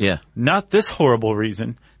did it. Yeah. Not this horrible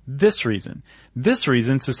reason. This reason. This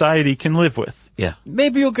reason society can live with. Yeah.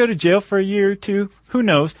 Maybe you'll go to jail for a year or two. Who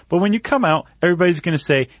knows? But when you come out, everybody's going to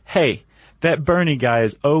say, hey, that Bernie guy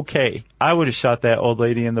is okay. I would have shot that old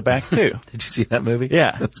lady in the back too. Did you see that movie?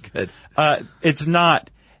 Yeah. That's good. It's not,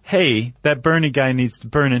 hey, that Bernie guy needs to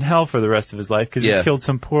burn in hell for the rest of his life because he killed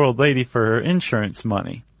some poor old lady for her insurance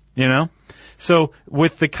money. You know? So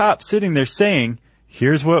with the cop sitting there saying,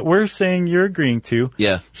 here's what we're saying you're agreeing to.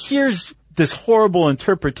 Yeah. Here's this horrible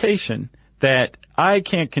interpretation that I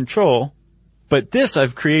can't control, but this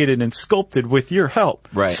I've created and sculpted with your help.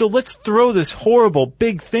 Right. So let's throw this horrible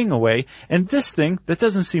big thing away, and this thing that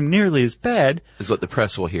doesn't seem nearly as bad is what the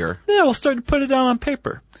press will hear. Yeah, we'll start to put it down on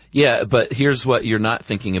paper. Yeah, but here's what you're not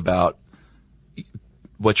thinking about.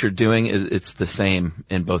 What you're doing is it's the same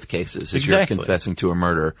in both cases. Is You're confessing to a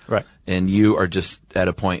murder. Right. And you are just at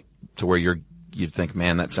a point to where you'd think,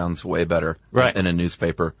 man, that sounds way better in a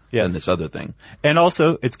newspaper than this other thing. And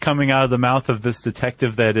also, it's coming out of the mouth of this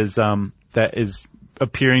detective that is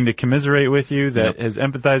appearing to commiserate with you, that has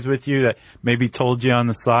empathized with you, that maybe told you on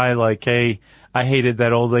the side, like, hey, I hated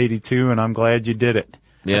that old lady too, and I'm glad you did it.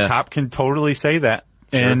 Yeah. A cop can totally say that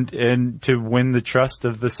and to win the trust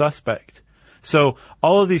of the suspect. So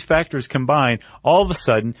all of these factors combined, all of a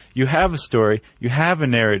sudden, you have a story, you have a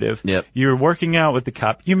narrative, you're working out with the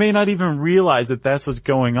cop. You may not even realize that that's what's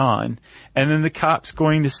going on. And then the cop's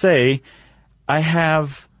going to say, I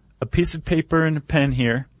have a piece of paper and a pen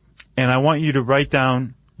here, and I want you to write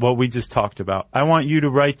down what we just talked about. I want you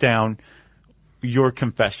to write down your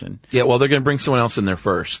confession. Yeah, well, they're going to bring someone else in there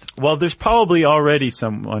first. Well, there's probably already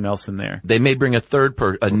someone else in there. They may bring a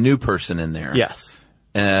new person in there. Yes.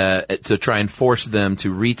 To try and force them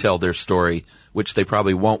to retell their story, which they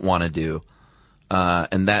probably won't want to do.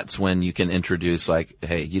 And that's when you can introduce, like,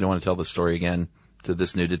 hey, you don't want to tell the story again to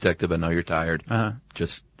this new detective. I know you're tired.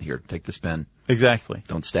 Just here, take this pen. Exactly.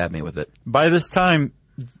 Don't stab me with it. By this time,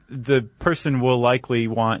 the person will likely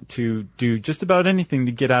want to do just about anything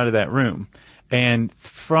to get out of that room. And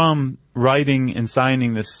from writing and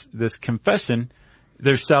signing this confession,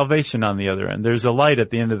 there's salvation on the other end. There's a light at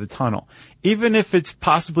the end of the tunnel. Even if it's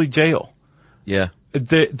possibly jail. Yeah.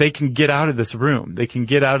 They can get out of this room. They can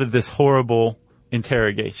get out of this horrible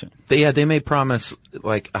interrogation. They may promise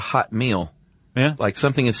like a hot meal. Yeah. Like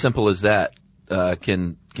something as simple as that,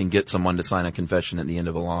 can get someone to sign a confession at the end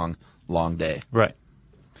of a long, long day. Right.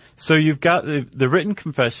 So you've got the written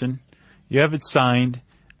confession. You have it signed.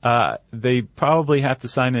 They probably have to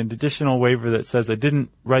sign an additional waiver that says I didn't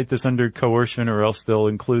write this under coercion, or else they'll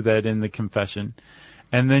include that in the confession.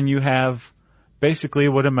 And then you have basically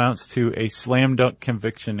what amounts to a slam dunk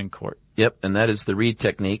conviction in court. Yep, and that is the Reed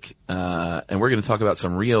technique. And we're going to talk about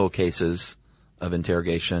some real cases of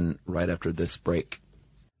interrogation right after this break.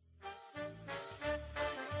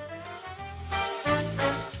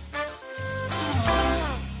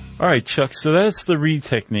 All right, Chuck, so that's the Reed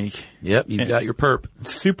technique. Yep, you've got your perp.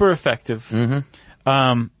 Super effective.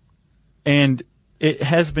 Mm-hmm. And it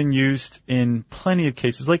has been used in plenty of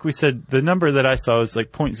cases. Like we said, the number that I saw is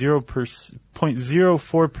like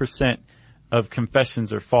 0.04% of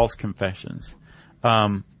confessions are false confessions,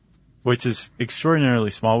 which is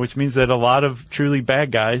extraordinarily small, which means that a lot of truly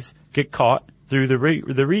bad guys get caught through the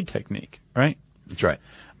Reed technique, right? That's right.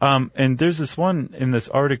 And there's this one in this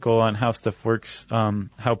article on how stuff works,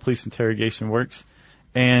 how police interrogation works.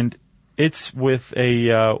 And it's with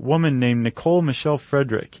a woman named Nicole Michelle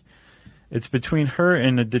Frederick. It's between her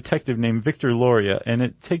and a detective named Victor Loria, and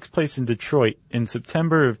it takes place in Detroit in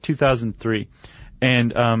September of 2003.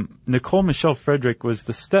 And Nicole Michelle Frederick was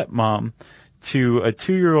the stepmom to a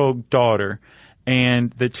 2-year-old daughter,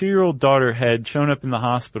 and the 2-year-old daughter had shown up in the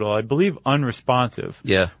hospital, I believe unresponsive,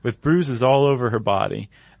 with bruises all over her body,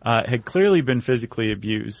 had clearly been physically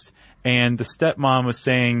abused, and the stepmom was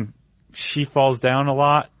saying she falls down a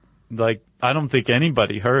lot, like, I don't think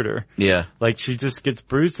anybody hurt her. Yeah. Like, she just gets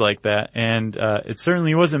bruised like that. And it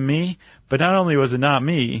certainly wasn't me, but not only was it not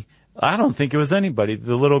me, I don't think it was anybody.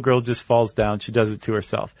 The little girl just falls down. She does it to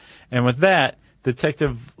herself. And with that,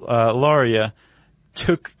 Detective Laria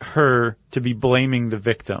took her to be blaming the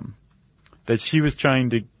victim. That she was trying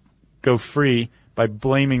to go free by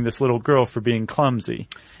blaming this little girl for being clumsy.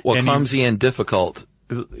 Well, and clumsy and difficult.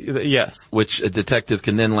 Yes. Which a detective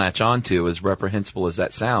can then latch onto, as reprehensible as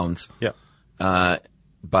that sounds. Yeah.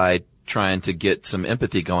 By trying to get some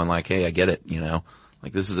empathy going, like, hey, I get it,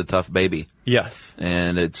 like this is a tough baby. Yes.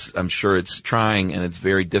 And I'm sure it's trying and it's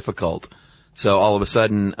very difficult. So all of a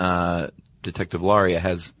sudden, Detective Laria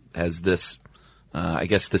has this, I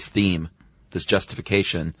guess this theme, this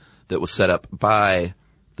justification that was set up by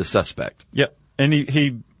the suspect. Yep. And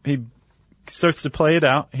he starts to play it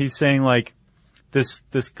out. He's saying, like,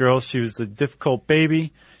 this girl, she was a difficult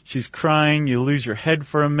baby. She's crying. You lose your head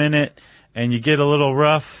for a minute. And you get a little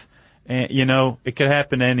rough, and, it could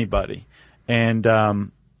happen to anybody. And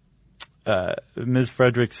Ms.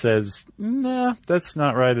 Frederick says, no, that's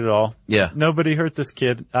not right at all. Yeah. Nobody hurt this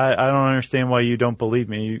kid. I don't understand why you don't believe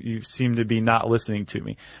me. You seem to be not listening to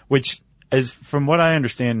me. Which, as from what I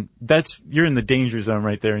understand, you're in the danger zone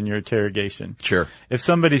right there in your interrogation. Sure. If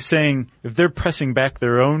somebody's saying, if they're pressing back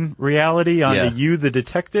their own reality onto you, the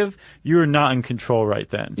detective, you're not in control right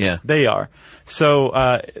then. Yeah. They are. So,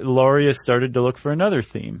 Loria started to look for another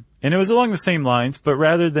theme. And it was along the same lines, but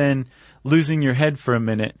rather than losing your head for a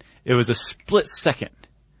minute, it was a split second.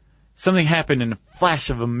 Something happened in a flash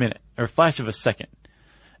of a minute, or a flash of a second.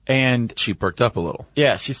 And she perked up a little.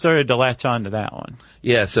 Yeah, she started to latch on to that one.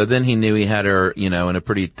 Yeah, so then he knew he had her, in a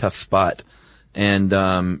pretty tough spot.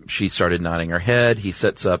 And she started nodding her head. He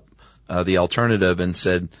sets up the alternative and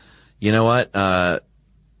said, you know what,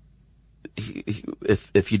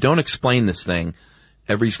 if you don't explain this thing,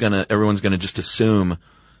 everyone's gonna just assume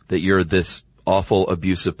that you're this awful,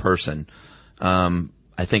 abusive person.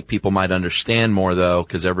 I think people might understand more, though,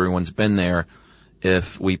 because everyone's been there.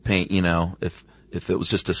 If we paint, if it was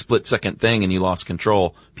just a split-second thing and you lost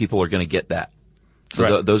control, people are going to get that. So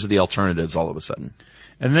right. Those are the alternatives all of a sudden.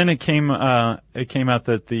 And then it came out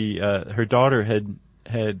that her daughter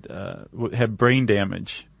had brain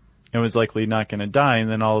damage and was likely not going to die.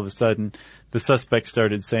 And then all of a sudden, the suspect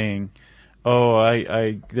started saying, "Oh,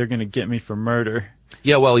 they're going to get me for murder."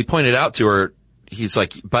 Yeah, well, he pointed out to her. He's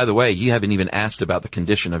like, "By the way, you haven't even asked about the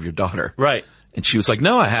condition of your daughter." Right. And she was like,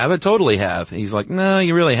 "No, I have. I totally have." And he's like, "No,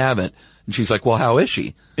 you really haven't." And she's like, "Well, how is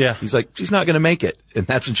she?" Yeah. He's like, "She's not going to make it." And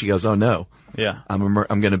that's when she goes, "Oh no. Yeah. I'm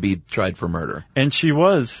going to be tried for murder." And she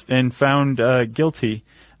was, and found guilty.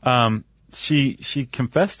 She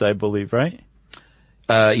confessed, I believe, right?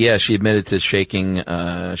 Yeah, she admitted to shaking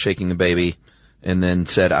the baby, and then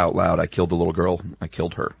said out loud, "I killed the little girl. I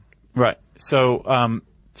killed her." Right. So,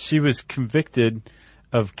 she was convicted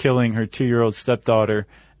of killing her 2-year-old stepdaughter.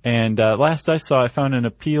 And last I saw, I found an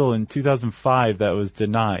appeal in 2005 that was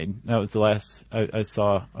denied. That was the last I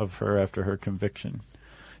saw of her after her conviction.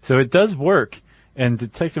 So it does work. And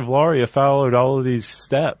Detective Laria followed all of these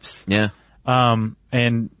steps. Yeah.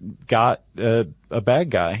 And got a bad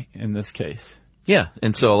guy in this case. Yeah.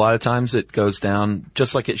 And so a lot of times it goes down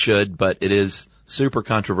just like it should, but it is super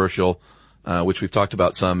controversial, which we've talked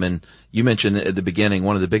about some. And you mentioned at the beginning,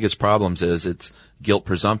 one of the biggest problems is it's guilt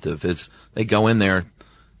presumptive. They go in there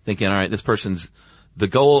thinking, all right, this person's, the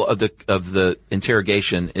goal of the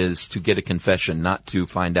interrogation is to get a confession, not to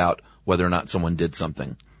find out whether or not someone did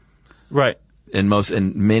something. Right. In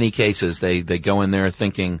many cases, they go in there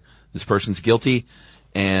thinking this person's guilty,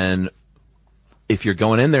 and if you're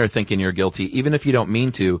going in there thinking you're guilty, even if you don't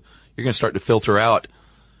mean to, you're going to start to filter out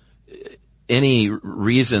any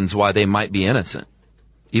reasons why they might be innocent,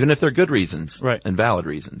 even if they're good reasons, right, and valid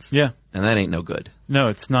reasons. Yeah. And that ain't no good. No,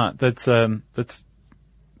 it's not. That's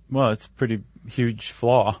it's a pretty huge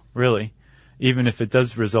flaw, really, even if it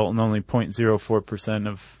does result in only 0.04%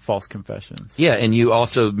 of false confessions. Yeah, and you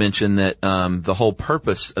also mentioned that the whole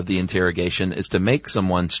purpose of the interrogation is to make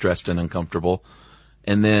someone stressed and uncomfortable,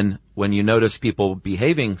 And then when you notice people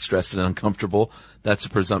behaving stressed and uncomfortable, that's a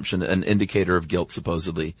presumption, an indicator of guilt,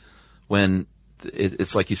 supposedly. When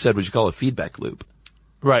it's like you said, what you call a feedback loop.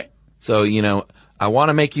 Right. So, I want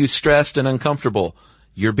to make you stressed and uncomfortable.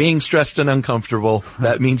 You're being stressed and uncomfortable.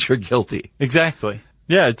 That means you're guilty. Exactly.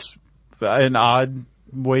 Yeah, it's an odd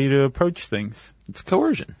way to approach things. It's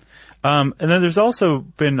coercion. And then there's also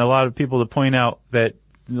been a lot of people to point out that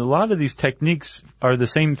a lot of these techniques are the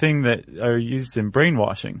same thing that are used in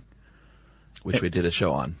brainwashing. Which we did a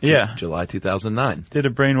show on. Yeah. July 2009. Did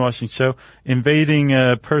a brainwashing show.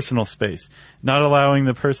 Invading personal space. Not allowing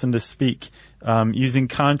the person to speak. Using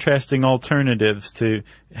contrasting alternatives to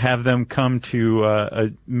have them come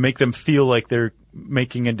to make them feel like they're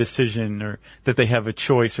making a decision or that they have a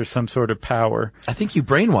choice or some sort of power. I think you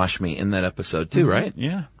brainwashed me in that episode too, right?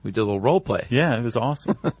 Yeah. We did a little role play. Yeah, it was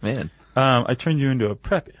awesome. Man. I turned you into a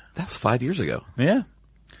prep. That was 5 years ago. Yeah.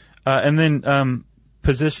 And then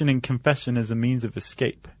positioning confession as a means of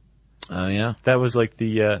escape. Oh, yeah. That was like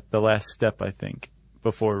the last step, I think,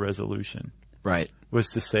 before resolution. Right. Was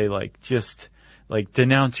to say, just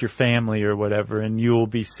denounce your family or whatever and you will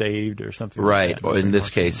be saved or something right. like that. Or in this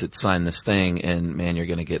case, it's sign this thing and, man, you're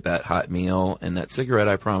going to get that hot meal and that cigarette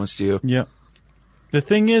I promised you. Yeah. The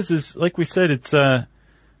thing is like we said,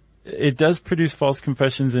 it does produce false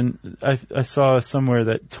confessions, and I saw somewhere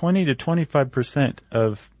that 20 to 25%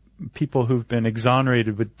 of people who've been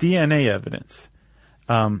exonerated with DNA evidence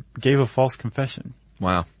gave a false confession.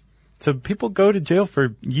 Wow. So people go to jail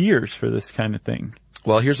for years for this kind of thing.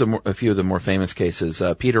 Well, here's a few of the more famous cases.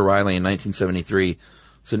 Peter Riley in 1973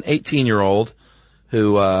 was an 18-year-old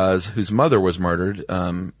whose mother was murdered.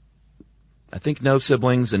 I think no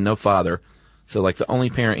siblings and no father. So like the only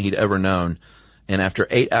parent he'd ever known. And after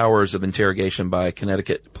 8 hours of interrogation by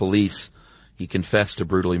Connecticut police, he confessed to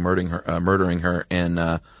brutally murdering her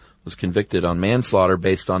and was convicted on manslaughter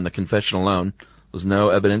based on the confession alone. There was no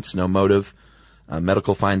evidence, no motive.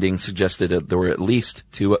 Medical findings suggested that there were at least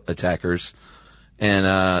 2 attackers.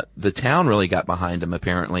 And the town really got behind him,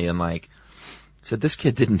 apparently, and said, this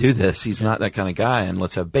kid didn't do this. He's not that kind of guy, and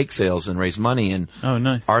let's have bake sales and raise money. And oh,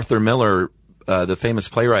 nice. Arthur Miller, the famous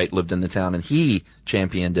playwright, lived in the town, and he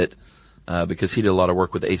championed it because he did a lot of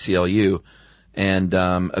work with ACLU. And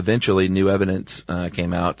eventually new evidence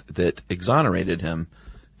came out that exonerated him,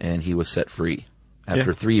 and he was set free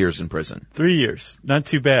after 3 years in prison. 3 years. Not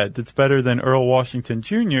too bad. That's better than Earl Washington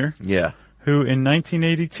Jr., Yeah. who in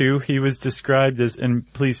 1982, he was described as,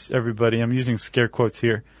 and please everybody, I'm using scare quotes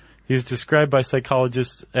here, he was described by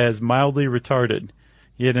psychologists as mildly retarded.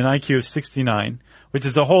 He had an IQ of 69, which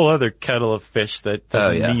is a whole other kettle of fish that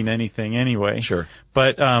doesn't mean anything anyway. Sure.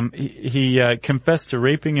 But he confessed to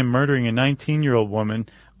raping and murdering a 19-year-old woman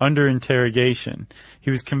under interrogation. He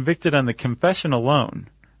was convicted on the confession alone,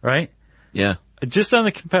 right? Yeah. Just on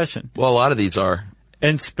the confession. Well, a lot of these are.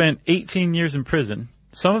 And spent 18 years in prison.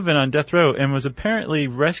 Some of it on death row, and was apparently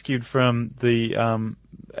rescued from the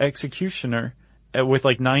executioner with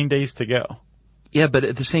 9 days to go. Yeah, but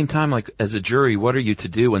at the same time, as a jury, what are you to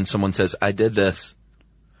do when someone says, I did this?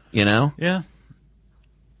 You know? Yeah.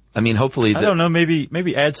 I mean, hopefully... I don't know,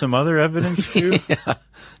 maybe add some other evidence too? Yeah.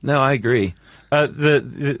 No, I agree.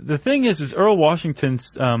 The thing is Earl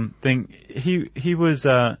Washington's thing, he was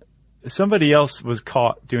somebody else was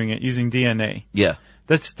caught doing it using DNA. Yeah.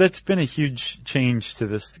 That's been a huge change to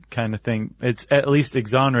this kind of thing. It's at least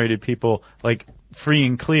exonerated people free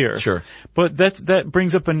and clear. Sure. But that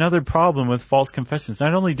brings up another problem with false confessions.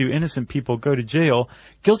 Not only do innocent people go to jail,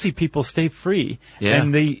 guilty people stay free. Yeah.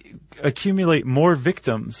 And they accumulate more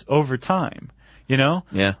victims over time. You know?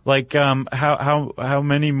 Yeah. How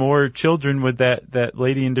many more children would that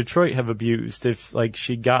lady in Detroit have abused if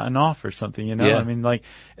she'd gotten off or something, you know? Yeah. I mean,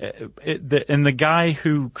 and the guy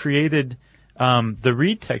who created the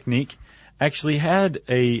Reed technique actually had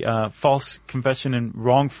a false confession and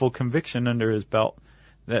wrongful conviction under his belt.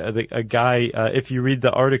 A guy, if you read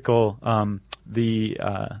the article, the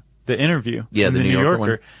interview in the New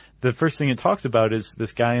Yorker, the first thing it talks about is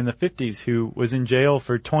this guy in the 50s who was in jail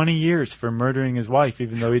for 20 years for murdering his wife,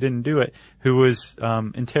 even though he didn't do it, who was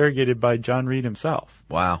interrogated by John Reed himself.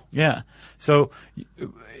 Wow. Yeah. So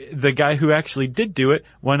the guy who actually did do it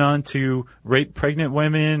went on to rape pregnant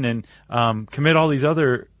women and commit all these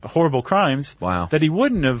other horrible crimes. Wow. That he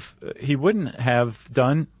wouldn't have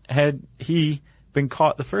done had he been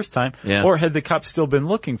caught the first time, or had the cops still been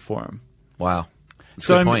looking for him. Wow. That's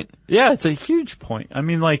So a good point. Yeah, it's a huge point. I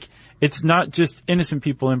mean, it's not just innocent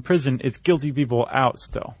people in prison; it's guilty people out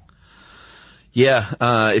still.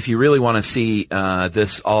 Yeah, if you really want to see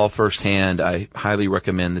this all firsthand, I highly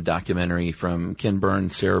recommend the documentary from Ken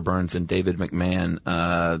Burns, Sarah Burns, and David McMahon,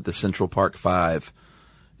 The Central Park Five.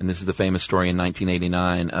 And this is the famous story in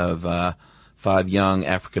 1989 of 5 young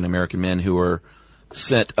African-American men who were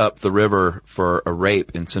sent up the river for a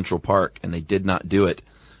rape in Central Park, and they did not do it.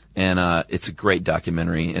 And it's a great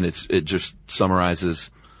documentary, and it just summarizes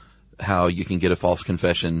how you can get a false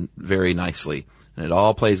confession very nicely. And it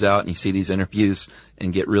all plays out, and you see these interviews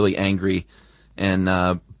and get really angry. And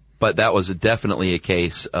but that was definitely a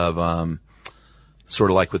case of sort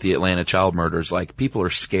of like with the Atlanta child murders. Like, people are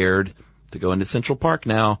scared to go into Central Park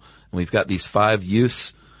now, and we've got these 5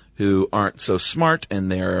 youths who aren't so smart, and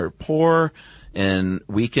they're poor, and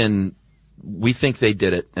we think they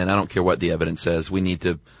did it, and I don't care what the evidence says. We need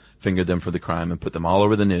to finger them for the crime and put them all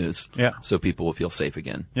over the news, so people will feel safe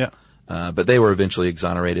again. Yeah. But they were eventually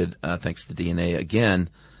exonerated thanks to DNA again,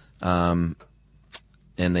 and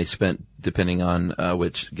they spent, depending on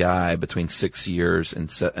which guy, between 6 years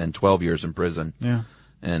and 12 years in prison. Yeah.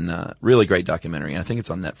 And really great documentary. I think it's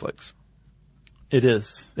on Netflix. It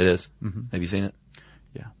is. It is? Mm-hmm. Have you seen it?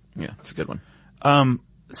 Yeah. Yeah, it's a good one.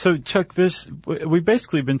 So, Chuck, we've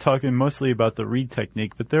basically been talking mostly about the Reed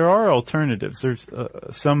technique, but there are alternatives. There's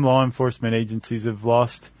some law enforcement agencies have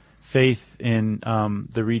lost faith in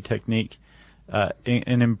the Reed technique.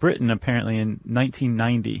 And in Britain, apparently in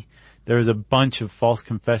 1990, there was a bunch of false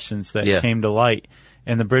confessions that came to light.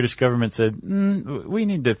 And the British government said, we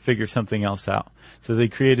need to figure something else out. So they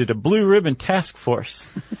created a blue ribbon task force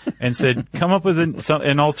and said, come up with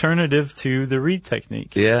an alternative to the Reed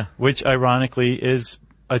technique. Yeah. Which ironically is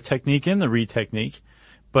a technique in the Reed technique.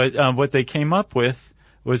 But what they came up with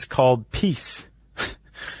was called PEACE,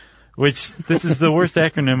 which this is the worst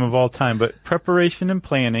acronym of all time. But preparation and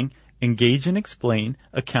planning, engage and explain,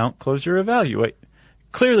 account, closure, evaluate.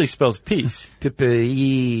 Clearly spells peace.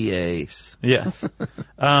 P-P-E-A-C-E. Yes.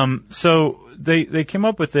 So they came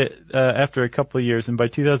up with it after a couple of years, and by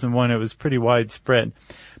 2001 it was pretty widespread.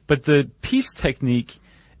 But the peace technique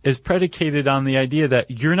is predicated on the idea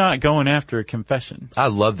that you're not going after a confession. I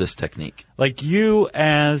love this technique. Like, you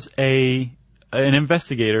as an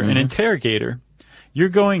investigator, an interrogator, you're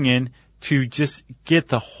going in to just get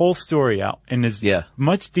the whole story out in as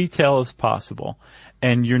much detail as possible.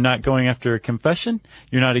 And you're not going after a confession.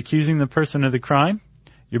 You're not accusing the person of the crime.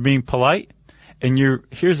 You're being polite. And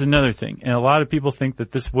here's another thing. And a lot of people think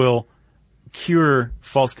that this will cure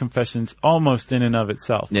false confessions almost in and of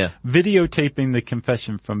itself. Yeah. Videotaping the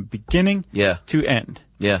confession from beginning to end.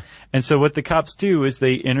 Yeah. And so what the cops do is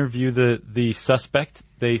they interview the suspect.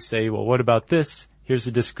 They say, well, what about this? Here's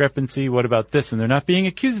a discrepancy. What about this? And they're not being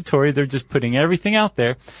accusatory. They're just putting everything out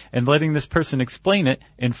there and letting this person explain it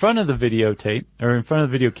in front of the videotape or in front of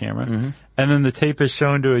the video camera. Mm-hmm. And then the tape is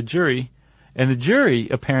shown to a jury, and the jury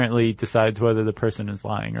apparently decides whether the person is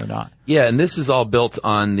lying or not. Yeah, and this is all built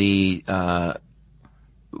on the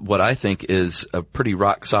what I think is a pretty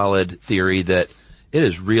rock solid theory that it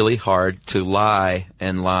is really hard to lie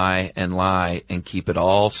and lie and lie and keep it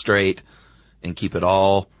all straight and keep it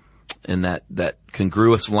all in that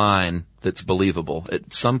congruous line that's believable.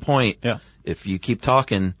 At some point, if you keep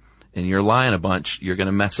talking and you're lying a bunch, you're going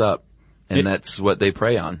to mess up. And that's what they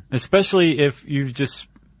prey on. Especially if you've just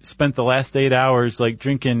spent the last 8 hours like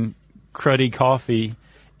drinking cruddy coffee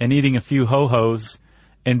and eating a few ho-hos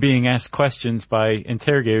and being asked questions by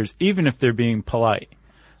interrogators, even if they're being polite.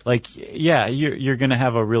 Like, you're going to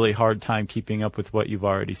have a really hard time keeping up with what you've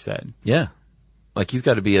already said. Yeah. Like, you've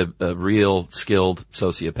got to be a real skilled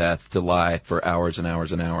sociopath to lie for hours and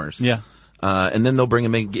hours and hours. Yeah. And then they'll bring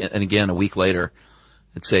him in again a week later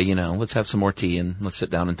and say, let's have some more tea and let's sit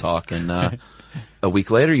down and talk. And a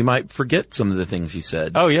week later, you might forget some of the things you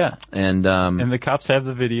said. Oh, yeah. And the cops have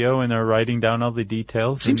the video and they're writing down all the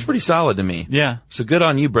details. Seems pretty solid to me. Yeah. So good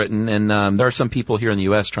on you, Britain. And there are some people here in the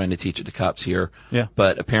U.S. trying to teach it to cops here. Yeah.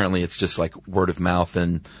 But apparently it's just like word of mouth,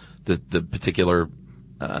 and the particular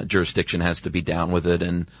jurisdiction has to be down with it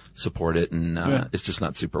and support it, and it's just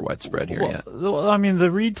not super widespread here yet. Well, I mean,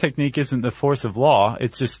 the Reed technique isn't the force of law.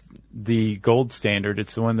 It's just the gold standard.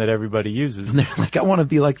 It's the one that everybody uses. And they're like, I want to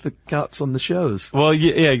be like the cops on the shows. Well,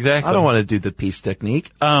 yeah, exactly. I don't want to do the peace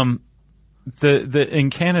technique. In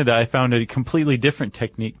Canada, I found a completely different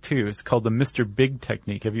technique too. It's called the Mr. Big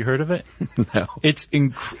technique. Have you heard of it? No. It's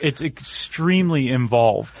extremely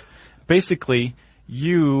involved. Basically,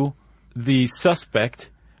 the suspect,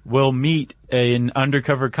 will meet an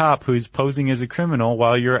undercover cop who's posing as a criminal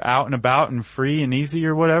while you're out and about and free and easy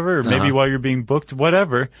or whatever, or maybe while you're being booked,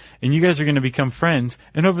 whatever, and you guys are going to become friends.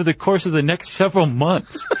 And over the course of the next several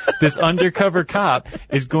months, this undercover cop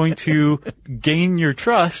is going to gain your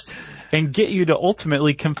trust and get you to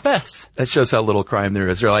ultimately confess. That shows how little crime there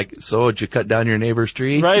is. They're like, so did you cut down your neighbor's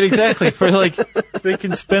tree? Right, exactly. For like, they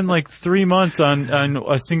can spend like 3 months on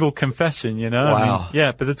a single confession, you know? Wow. I mean,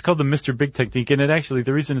 yeah, but it's called the Mr. Big technique. And it actually,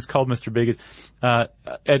 the reason it's called Mr. Big is,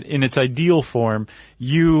 in its ideal form,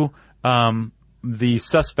 you, the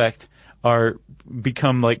suspect,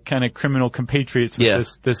 become like kind of criminal compatriots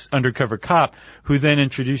with this undercover cop who then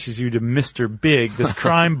introduces you to Mr. Big, this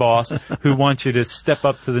crime boss who wants you to step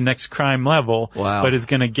up to the next crime level, but is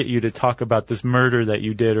going to get you to talk about this murder that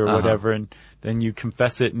you did or whatever, and then you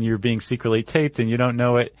confess it and you're being secretly taped and you don't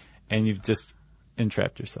know it and you've just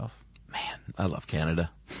entrapped yourself. Man, I love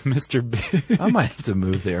Canada. Mr. Big. I might have to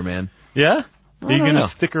move there, man. Yeah? Are you going know. to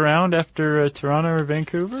stick around after Toronto or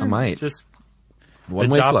Vancouver? I might. Just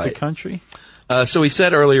One-way adopt flight. the country? So we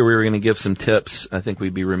said earlier we were going to give some tips. I think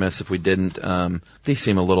we'd be remiss if we didn't. These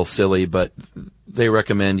seem a little silly, but they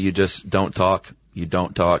recommend you just don't talk. You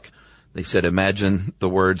don't talk. They said, imagine the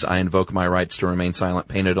words, I invoke my rights to remain silent,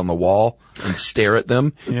 painted on the wall and stare at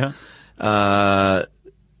them. Yeah.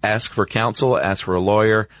 Ask for counsel, ask for a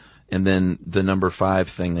lawyer. And then the number 5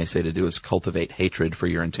 thing they say to do is cultivate hatred for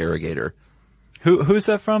your interrogator. Who's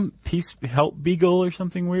that from? Peace Help Beagle or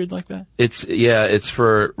something weird like that? It's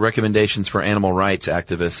for recommendations for animal rights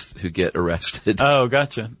activists who get arrested. Oh,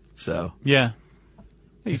 gotcha. So. Yeah.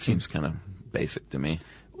 It seems kind of basic to me.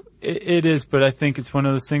 It is, but I think it's one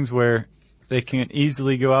of those things where they can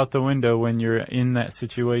easily go out the window when you're in that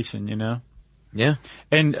situation, you know? Yeah.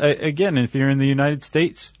 And again, if you're in the United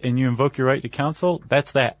States and you invoke your right to counsel,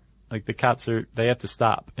 that's that. Like the cops they have to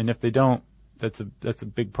stop. And if they don't, that's a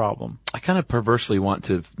big problem. I kind of perversely want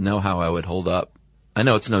to know how I would hold up. I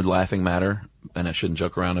know it's no laughing matter, and I shouldn't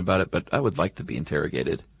joke around about it, but I would like to be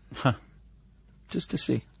interrogated. Huh. Just to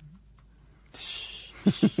see.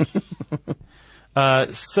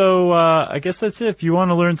 So I guess that's it. If you want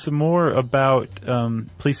to learn some more about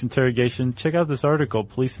police interrogation, check out this article,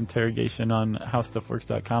 Police Interrogation, on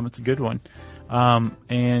HowStuffWorks.com. It's a good one.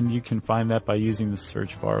 And you can find that by using the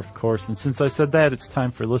search bar, of course. And since I said that, it's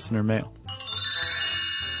time for listener mail.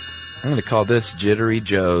 I'm going to call this Jittery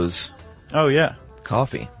Joe's Oh, yeah.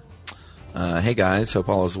 Coffee. Hey, guys. Hope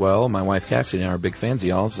all is well. My wife, Cassidy, and I are big fans of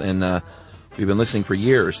y'all's, and we've been listening for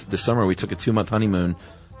years. This summer, we took a 2-month honeymoon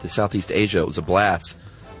to Southeast Asia. It was a blast.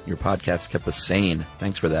 Your podcast kept us sane.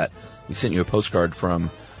 Thanks for that. We sent you a postcard from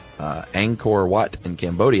Angkor Wat in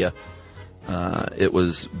Cambodia. It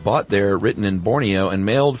was bought there, written in Borneo, and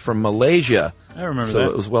mailed from Malaysia. I remember that. So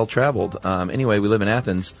it was well traveled. Anyway, we live in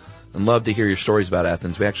Athens and love to hear your stories about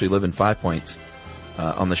Athens. We actually live in 5 Points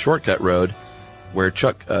on the Shortcut Road, where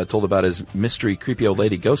Chuck told about his mystery, creepy old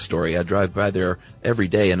lady ghost story. I drive by there every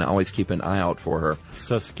day and always keep an eye out for her.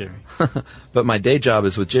 So scary. But my day job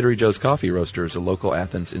is with Jittery Joe's Coffee Roasters, a local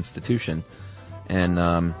Athens institution.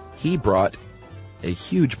 And he brought a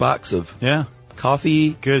huge box of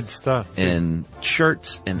coffee. Good stuff, too. And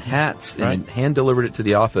shirts and hats, Right. and hand-delivered it to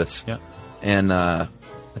the office. Yeah. And I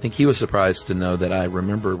think he was surprised to know that I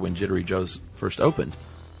remember when Jittery Joe's first opened.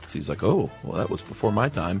 So he was like, oh, well, that was before my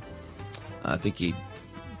time. I think he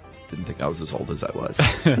didn't think I was as old as I was.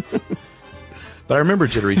 But I remember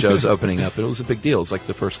Jittery Joe's opening up. It was a big deal. It was like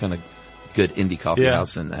the first kind of good indie coffee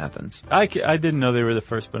house in Athens. I didn't know they were the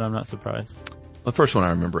first, but I'm not surprised. The first one I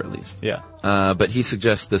remember, at least. Yeah. But he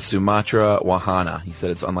suggests the Sumatra Wahana. He said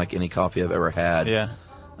it's unlike any coffee I've ever had. Yeah.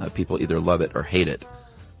 People either love it or hate it.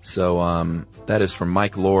 So that is from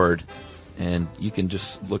Mike Lord. And you can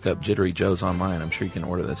just look up Jittery Joe's online. I'm sure you can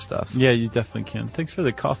order this stuff. Yeah, you definitely can. Thanks for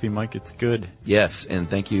the coffee, Mike. It's good. Yes, and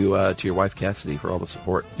thank you to your wife, Cassidy, for all the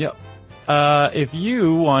support. Yep. If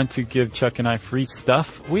you want to give Chuck and I free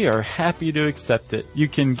stuff, we are happy to accept it. You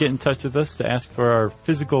can get in touch with us to ask for our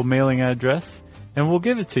physical mailing address, and we'll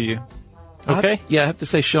give it to you. Okay? I have to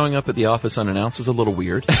say showing up at the office unannounced was a little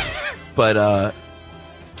weird. But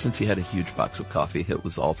since he had a huge box of coffee, it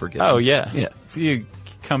was all forgiven. Oh, yeah. Yeah. So you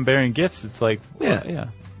come bearing gifts, it's like, well, yeah.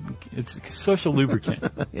 It's social lubricant.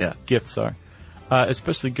 Yeah. Gifts are.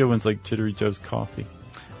 Especially good ones like Jittery Joe's Coffee.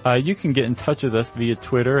 You can get in touch with us via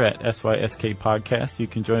Twitter at SYSK Podcast. You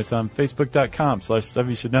can join us on Facebook.com/Stuff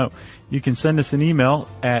You Should Know. You can send us an email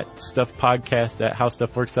at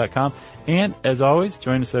StuffPodcast@HowStuffWorks.com. And, as always,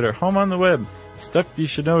 join us at our home on the web,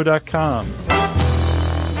 StuffYouShouldKnow.com.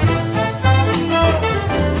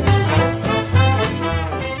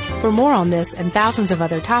 For more on this and thousands of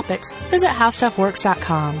other topics, visit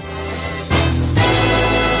HowStuffWorks.com.